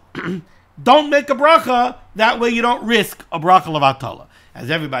 and don't make a bracha. That way you don't risk a bracha of HaTorah. As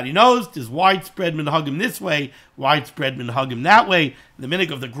everybody knows, there's widespread minhagim this way, widespread minhagim that way. The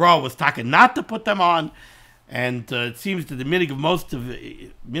minig of the Gra was taken not to put them on, and it seems that the minig of most of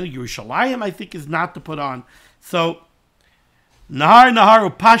minig Yerushalayim, I think, is not to put on. So nahar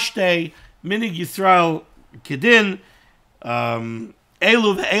upashte minig Yisrael kedin elu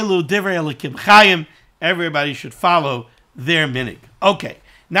ve'elu divrei elikim chayim. Everybody should follow their minig. Okay.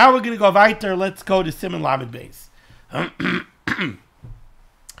 Now we're going to go weiter. Let's go to Siman Lamed Beis.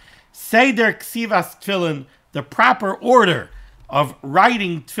 Seder Ksivas Tefillin, the proper order of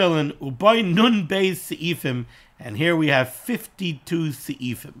writing Tefillin, Ubay Nun Beis Seifim, and here we have 52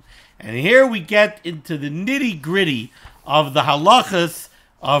 Seifim. And here we get into the nitty-gritty of the halachas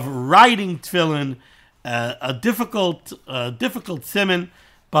of writing Tefillin, a difficult siman,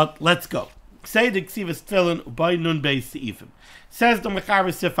 but let's go. Seder Ksivas Tefillin, Ubay Nun Beis Seifim. Says the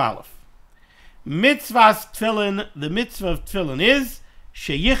Mechaber Sif Aleph. Mitzvahs Tefillin, the mitzvah of Tefillin is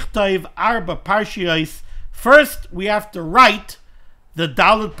sheyichtayv arba parshiyos. First, we have to write the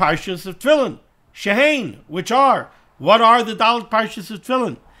Dalet Parshas of Tefillin. Shehain, which are, what are the Dalet Parshas of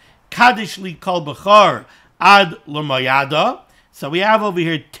Tefillin? Kaddish li kol b'chor ad l'mayada. So we have over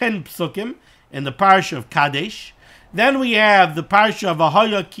here 10 psukim in the Parsha of Kaddish. Then we have the Parsha of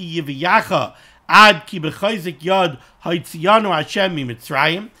Ahoya ki yiviyacha ad ki b'chayzik yod haitziyanu Hashem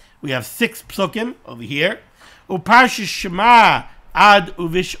mitzrayim. We have 6 psukim over here. Uparsha Shema ad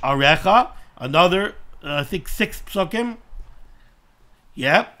uvish arecha. Another, I think 6 psukim.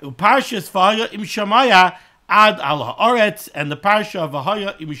 Yeah. Uparshas v'haya im shamaya ad al haaretz, and the Parsha of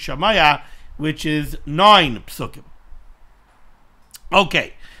V'haya im shamaya, which is 9 psukim.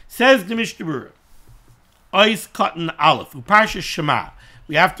 Okay, says the Mishnah Berurah, Ois Cotton Aleph, Uparsha Shema.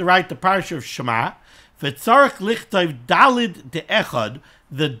 We have to write the Parsha of Shema. V'tzarech lichtayv dalid de echad.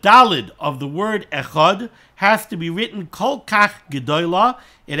 The dalid of the word echad has to be written kol kach gedola.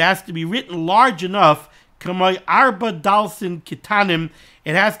 It has to be written large enough. Kamay arba dalsin kitanim.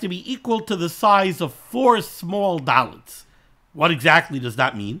 It has to be equal to the size of 4 small dalids. What exactly does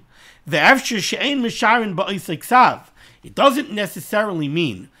that mean? Ve'efshir she'ein misharin ba'is eksav. It doesn't necessarily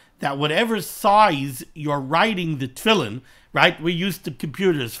mean that whatever size you're writing the tefillin, right? We're used to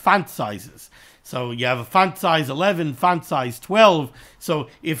computers, font sizes. So you have a font size 11, font size 12. So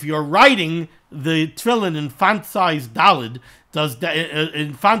if you're writing the tefillin in font size dalid,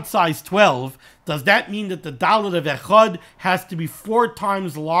 in font size 12, does that mean that the dalid of echad has to be 4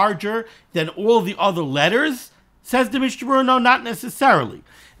 times larger than all the other letters? Says the Mishnah Berurah, no, not necessarily.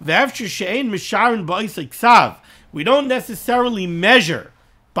 Ve'efshir she'ein misharin ba'is eksav. We don't necessarily measure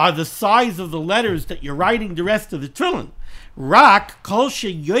by the size of the letters that you're writing the rest of the tefillin. Rak kol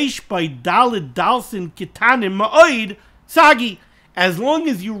sheyosh by dalid dalsin kitanim ma'oid sagi. As long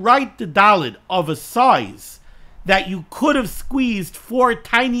as you write the dalid of a size that you could have squeezed 4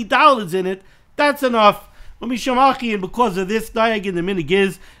 tiny dalids in it, that's enough. And because of this diagon, the minig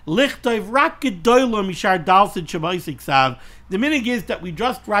is lichtayv rak gedoylo mishar dalsin shemais eksav. The minig is that we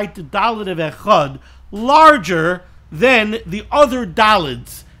just write the dalid of echad larger than the other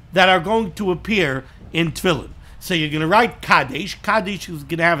dalids that are going to appear in tefillin. So you're going to write Kaddish. Kaddish is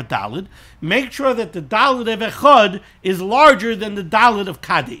going to have a dalid. Make sure that the dalid of echad is larger than the dalid of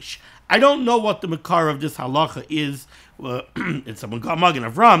Kaddish. I don't know what the makar of this halacha is. It's a Magen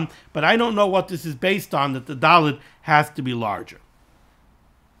Avram, but I don't know what this is based on, that the dalid has to be larger.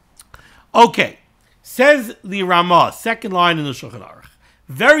 Okay, says the Ramah, second line in the Shulchan Aruch.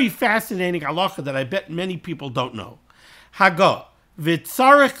 Very fascinating halacha that I bet many people don't know. Haga,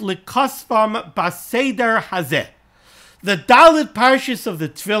 v'tzarech lekosvam baseder hazeh. The dalid parshas of the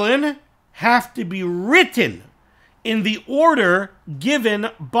tefillin have to be written in the order given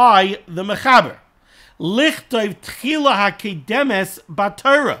by the mechaber. Lichtayv tchila hakedemes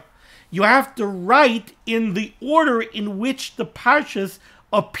HaTorah. You have to write in the order in which the parshas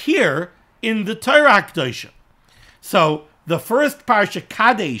appear in the Torah Kedosha. So the first parsha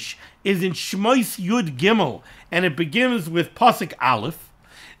Kadesh is in Shmois Yud Gimel, and it begins with Pasuk Aleph.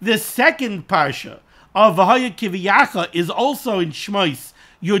 The second parsha of V'haya Kiviyacha is also in Shmois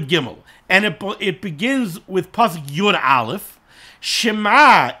Yud Gimel, and it begins with Pasuk Yud Aleph.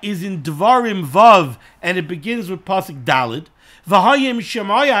 Shema is in Dvarim Vav, and it begins with Pasuk Dalid. V'hayim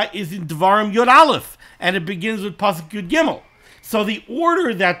Shemaya is in Dvarim Yud Aleph, and it begins with Pasuk Yud Gimel. So the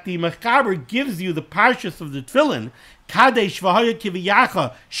order that the Mechaber gives you the parshas of the Tefillin, Kadesh V'haya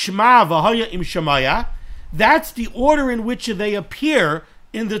Kiviyacha, Shema V'haya Im Shemaya, that's the order in which they appear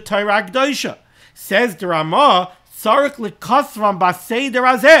in the Torah Kedosha. Says the Ramah, Tzarech L'Kosram Baseder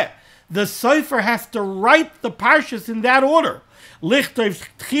Hazeh. The Sofer has to write the parshas in that order. Lichtayv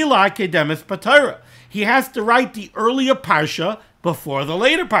tchila kedemes HaTorah. He has to write the earlier parsha before the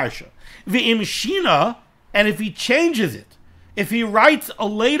later parsha. V'im shina, and if he changes it, if he writes a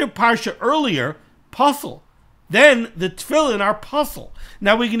later parsha earlier, puzzle, then the tefillin are puzzle.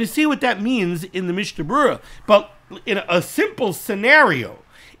 Now we're going to see what that means in the Mishnah Berurah, but in a simple scenario,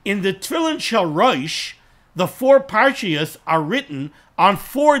 in the tefillin shel rosh, the 4 parshiyos are written on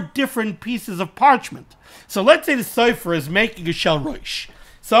 4 different pieces of parchment. So let's say the Sofer is making a shel rosh.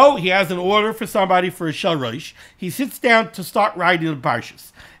 So he has an order for somebody for a shel rosh. He sits down to start writing the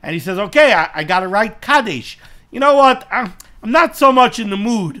parshas. And he says, okay, I got to write Kadesh. You know what? I'm not so much in the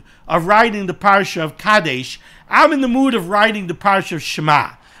mood of writing the parsha of Kadesh. I'm in the mood of writing the parsha of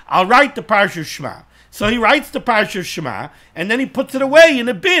Shema. I'll write the parsha of Shema. So he writes the parsha of Shema, and then he puts it away in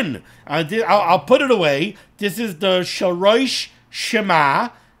a bin. I'll put it away. This is the shel rosh Shema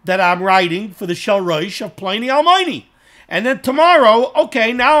that I'm writing for the shel rosh of Pliny Almighty. And then tomorrow,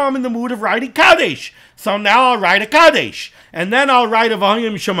 okay, now I'm in the mood of writing Kadesh. So now I'll write a Kadesh. And then I'll write a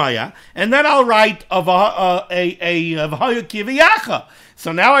Vahayim Shemaya. And then I'll write a Vahayim Kiviyacha.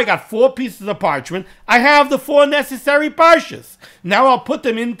 So now I got 4 pieces of parchment. I have the 4 necessary parshas. Now I'll put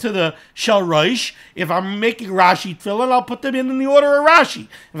them into the Shel Rosh. If I'm making Rashi Tefillin, I'll put them in the order of Rashi.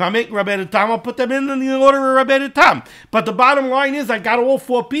 If I'm making Rabbeinu Tam, I'll put them in the order of Rabbeinu Tam. But the bottom line is I got all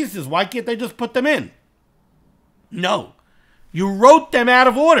 4 pieces. Why can't I just put them in? No. You wrote them out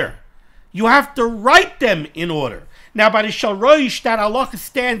of order. You have to write them in order. Now, by the Shel Rosh, that halacha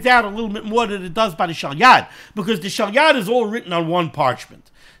stands out a little bit more than it does by the Shel Yad, because the Shel Yad is all written on one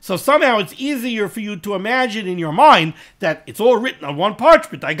parchment. So somehow it's easier for you to imagine in your mind that it's all written on one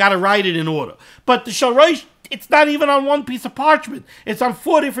parchment. I got to write it in order. But the Shel Rosh, it's not even on one piece of parchment. It's on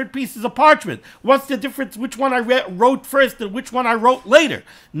 4 different pieces of parchment. What's the difference which one I wrote first and which one I wrote later?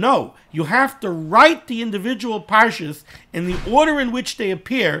 No, you have to write the individual parshas in the order in which they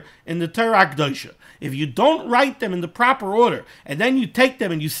appear in the Torah Kedosha. If you don't write them in the proper order, and then you take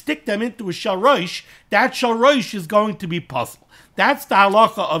them and you stick them into a Shel Rosh, that Shel Rosh is going to be puzzled. That's the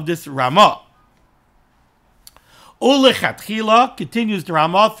halacha of this Ramah. Ulechatchila, continues the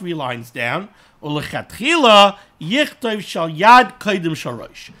Ramah 3 lines down. Ulechatchila, yichtov Shel Yad kodim Shel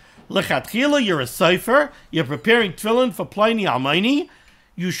Rosh. Lechatchila, you're a sefer, you're preparing Tefillin for Pliny Almaini.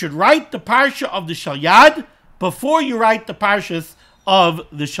 You should write the parsha of the Shel Yad before you write the parshas of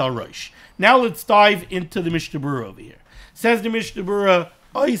the Shel Rosh. Now let's dive into the Mishnah Berurah over here. Says the Mishnah Berurah,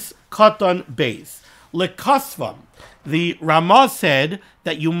 Ois Katan Beis. Lekasvam. The Ramah said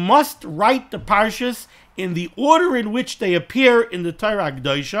that you must write the parshas in the order in which they appear in the Torah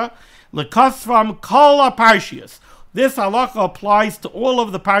Kedosha. Lekasvam kol haparshias. This halacha applies to all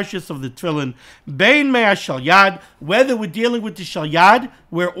of the parshas of the Tefillin. Bein mea Shel Yad, whether we're dealing with the Shel Yad,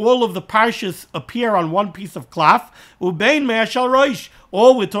 where all of the parshas appear on one piece of cloth, or bein mea Shel Rosh,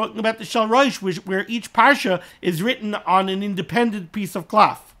 or we're talking about the Shel Rosh, where each parsha is written on an independent piece of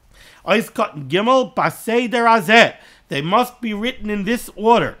cloth. Ois Katan Gimel Basei Derazeh. They must be written in this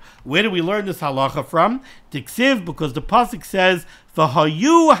order. Where do we learn this halacha from? Tiksiv, because the pasuk says,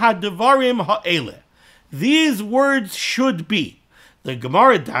 "V'hayu hadvarim ha'eleh." These words should be. The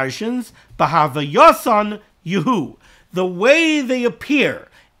Gemara darshans, "B'havayasan Yehu." The way they appear,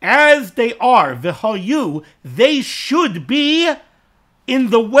 as they are, v'hayu, they should be in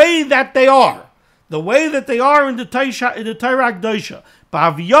the way that they are. The way that they are in the Torah Kedosha.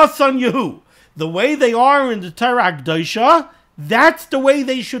 B'havayasan Yehu. The way they are in the Torah Kedosha, that's the way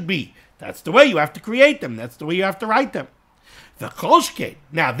they should be. That's the way you have to create them. That's the way you have to write them. The Kolshke.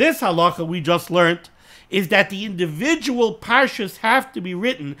 Now this halacha we just learned is that the individual parshas have to be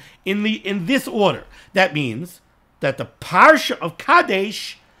written in this order. That means that the parsha of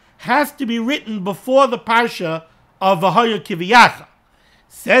Kadesh has to be written before the parsha of Vahaya Kiviyacha.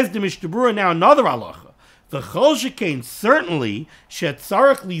 Says the Mishnah Berurah now another halacha. The Chol Shekain, certainly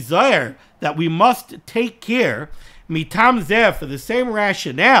shetzarach lizayer, that we must take care mitam zeh, for the same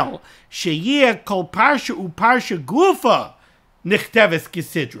rationale sheyeh kol parsha u parsha gufa nichteves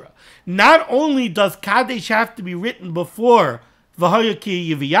kisidra. Not only does Kadesh have to be written before V'haya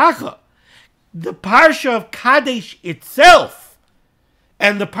ki Yiviyacha, the parsha of Kadesh itself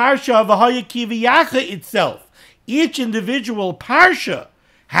and the parsha of V'haya ki Yiviyacha itself, each individual parsha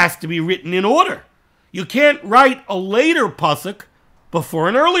has to be written in order. You can't write a later pasuk before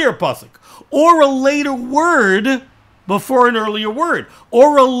an earlier pasuk, or a later word before an earlier word,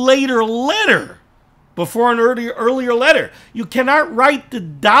 or a later letter before an earlier letter. You cannot write the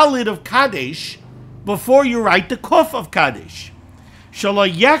Dalit of Kadesh before you write the Kuf of Kadesh.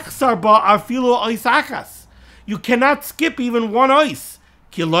 You cannot skip even one ois.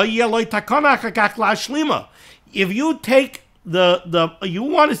 If you take you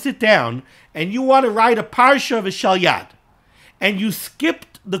want to sit down and you want to write a parsha of a Shel Yad, and you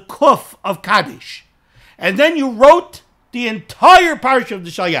skipped the Kuf of Kadesh, and then you wrote the entire parsha of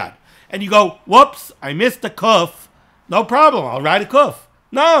the Shel Yad, and you go, whoops, I missed the Kuf. No problem, I'll write a Kuf.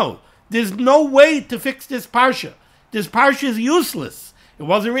 No, there's no way to fix this parsha. This parsha is useless. It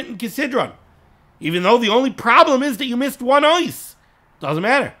wasn't written Kisidron. Even though the only problem is that you missed one ois. Doesn't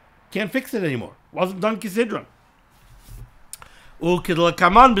matter. Can't fix it anymore. It wasn't done Kisidron. We're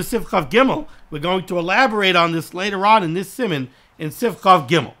going to elaborate on this later on in this Siman in Sivchav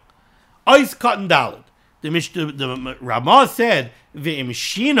Gimel. Ois Katan Dalet. The Ramah said,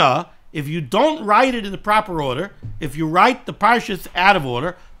 V'imshina, if you don't write it in the proper order, if you write the parshas out of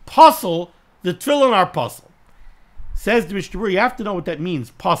order, puzzle, the Tefillin are puzzle. Says the Mishnah Berurah, you have to know what that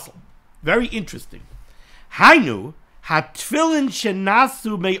means, puzzle. Very interesting. Hainu, ha-Tefillin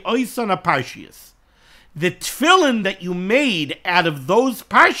shenasu me'oisan ha-parshias. the tefillin that you made out of those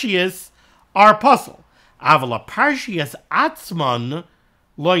parshias are puzzle. Avala parshias atzman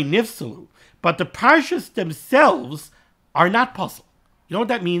loy nifsalu. But the parshias themselves are not puzzle. You know what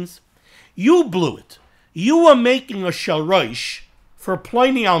that means? You blew it. You were making a shalroish for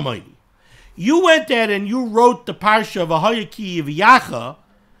Pliny Almighty. You went there and you wrote the parsha of Ahayaki of Yacha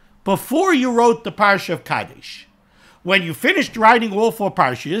before you wrote the parsha of Kadesh. When you finished writing all 4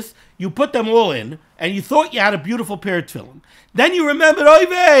 parshas, you put them all in, and you thought you had a beautiful pair of tefillin. Then you remembered, oy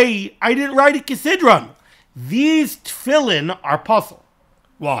vey, I didn't write a kisidron. These tefillin are puzzle.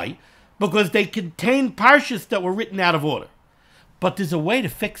 Why? Because they contain parshas that were written out of order. But there's a way to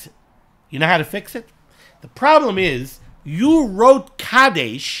fix it. You know how to fix it? The problem is, you wrote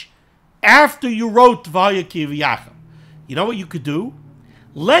Kadesh after you wrote Vayaki V'Yacham. You know what you could do?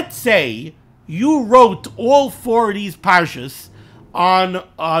 Let's say you wrote all 4 of these parshas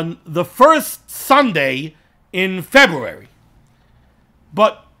on the first Sunday in February.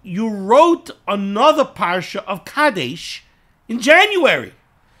 But you wrote another parsha of Kadesh in January.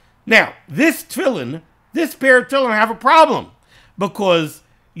 Now, this tefillin, this pair of tefillin have a problem. Because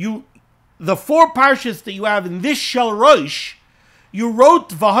the 4 parshas that you have in this Shel Rosh, you wrote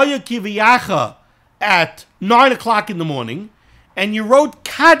V'Hayaki V'Yacha at 9 o'clock in the morning, and you wrote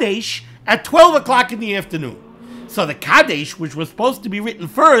Kadesh at 12 o'clock in the afternoon. So the Kadesh, which was supposed to be written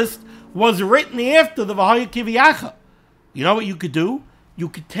first, was written after the V'Hayaki V'Yacha. You know what you could do? You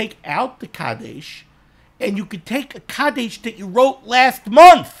could take out the Kadesh, and you could take a Kadesh that you wrote last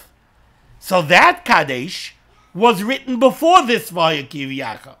month. So that Kadesh was written before this V'Hayaki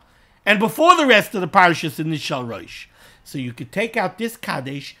V'Yacha, and before the rest of the parashas in the Shel Rosh. So you could take out this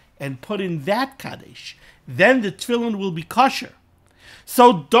Kadesh and put in that Kadesh. Then the tefillin will be kosher.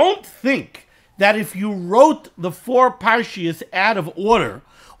 So don't think that if you wrote the 4 parshas out of order,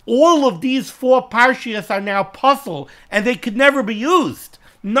 all of these 4 parshas are now puzzle and they could never be used.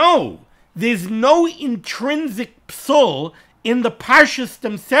 No, there's no intrinsic psul in the parshas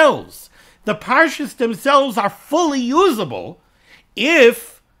themselves. The parshas themselves are fully usable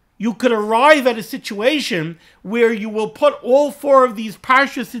if you could arrive at a situation where you will put all 4 of these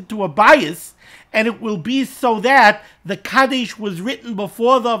parshas into a bias, and it will be so that the Kadesh was written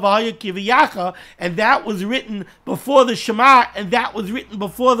before the V'Hayaki V'Yacha, and that was written before the Shema, and that was written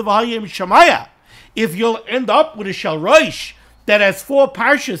before the V'Hayim Shemaya. If you'll end up with a Shel Rosh that has 4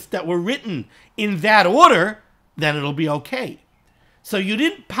 parshas that were written in that order, then it'll be okay. So you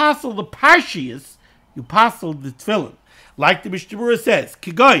didn't passel the parshas, you passeled the tefillin. Like the Mishnah Berurah says,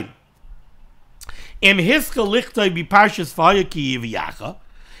 Kigoyin, Im Hiska Lichtoi Bi Parshas V'Hayaki V'Yacha.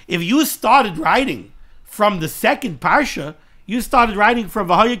 If you started writing from the second parsha, you started writing from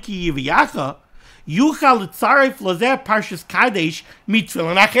V'Hayaki V'Yacha, Yuchal Tzaref Lazeh Parshas Kadesh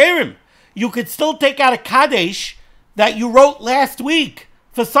Mitfilin Acherim. You could still take out a Kadesh that you wrote last week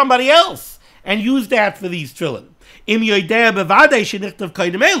for somebody else and use that for these tefillin. Im Yoidea Bevadei Shenichtav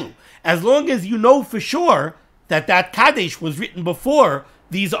Kaidem Elu. As long as you know for sure that that Kadesh was written before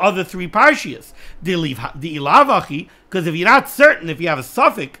these other 3 parshias. The ilavachi, because if you're not certain, if you have a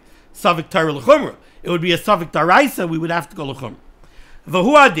suffix Torah l'chumra, it would be a suffix daraisa, we would have to go l'chumra.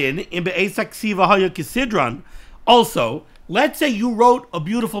 V'hu adin, in be'esak siva haya kisidron. Also, let's say you wrote a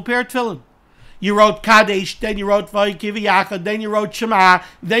beautiful pair of tefillin. You wrote Kadesh, then you wrote V'Hayaki V'Yacha, then you wrote Shema,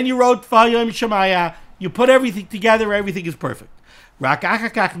 then you wrote V'Hayim Shemaya. You put everything together, everything is perfect. Rak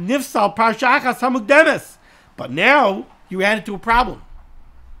achakach nifsal parsha achas hamukdemes. But now, you ran into a problem.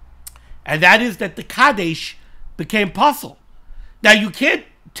 And that is that the Kadesh became puzzle. Now, you can't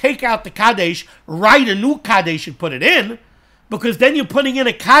take out the Kadesh, write a new Kadesh and put it in, because then you're putting in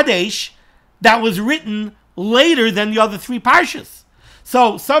a Kadesh that was written later than the other 3 parshas.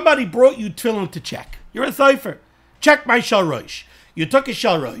 So, somebody brought you tefillin to check. You're a cipher. Check my Shel Rosh. You took a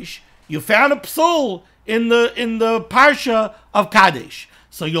Shel Rosh, you found a psul in the parsha of Kadesh.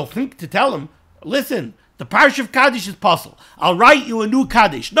 So you'll think to tell him, listen, the parsha of Kadesh is puzzle. I'll write you a new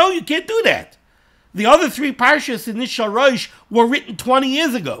Kadesh. No, you can't do that. The other 3 parshas in this Shel Rosh were written 20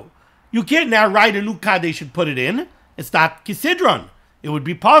 years ago. You can't now write a new Kadesh and put it in. It's not Kisidron. It would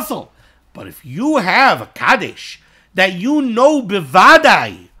be puzzle. But if you have a Kadesh that you know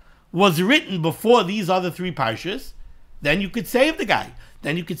bevadai was written before these other 3 parshas, then you could save the guy.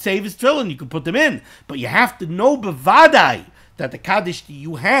 Then you could save his tefillin. You could put them in. But you have to know bevadai that the Kadesh that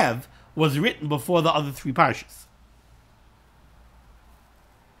you have was written before the other 3 parshas.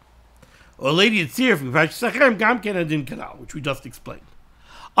 Or lady Yitzir from Parshas Acharem Gam Ken Adin Kanal, which we just explained.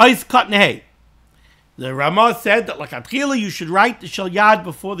 Ois Kat Nehei. The Ramah said that like Atchila you should write the Shel Yad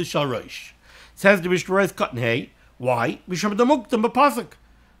before the Shel Rosh. Says the Mishnah Berurah Kat Nehei. Why? Misham Damuktam B'Pasuk.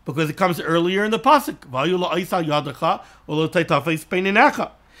 because it comes earlier in the pasuk.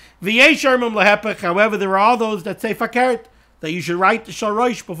 However, there are all those that say fakert, that you should write the shal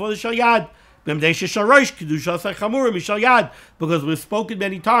rosh before the shal yad. Because we've spoken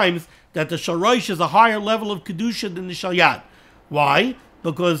many times that the shal rosh is a higher level of kedusha than the shal yad. Why?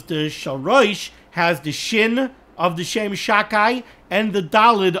 Because the shal rosh has the shin of the shem shakai and the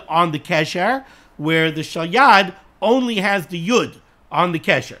dalid on the kesher, where the shal yad only has the yud on the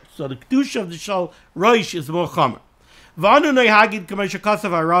kesher. So the kedusha of the shal rosh is more chomer. However, the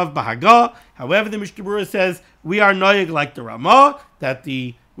Mishnah Berurah says we are noyeg like the Ramah, that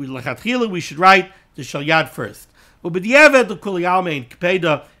we should write the shal yad first. But b'diavad the Cool HaMoeid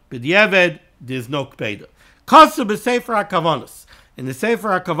kpeda, b'diavad there's no kpeda. Kasu b'sefer hakavanos. In the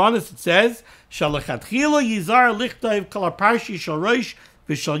sefer hakavanos it says shalachatchila yizar lichtayv kol parshi shal rosh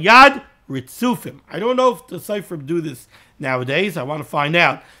v'shal yad ritzufim. I don't know if the sefer do this nowadays. I want to find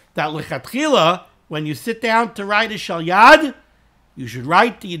out that lechatchila, when you sit down to write a shal yad, you should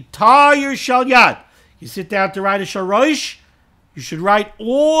write the entire shal yad. You sit down to write a shal rosh, you should write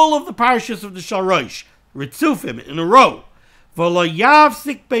all of the parshas of the shal rosh, ritzufim, in a row. V'lo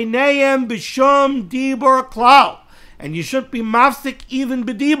yafsik beineim b'shum dibur klal. And you shouldn't be mafsik even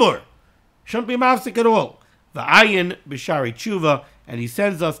b'dibur. Shouldn't be mafsik at all. V'ayin b'shari tshuva, and he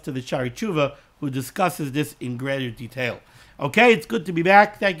sends us to the shari tshuva, who discusses this in greater detail. Okay, it's good to be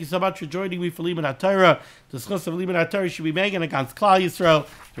back. Thank you so much for joining me for limud HaTorah. The schus of limud HaTorah should be making against Klal Yisrael.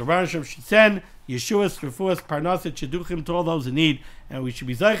 The Rebbeinu Shem should send Yeshua's, Refuas, Parnaset, Sheduchim to all those in need. And we should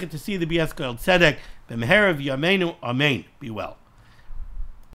be zeichet to see the B'yes Koel Tzedek. B'meherev Yameinu. Amen. Be well.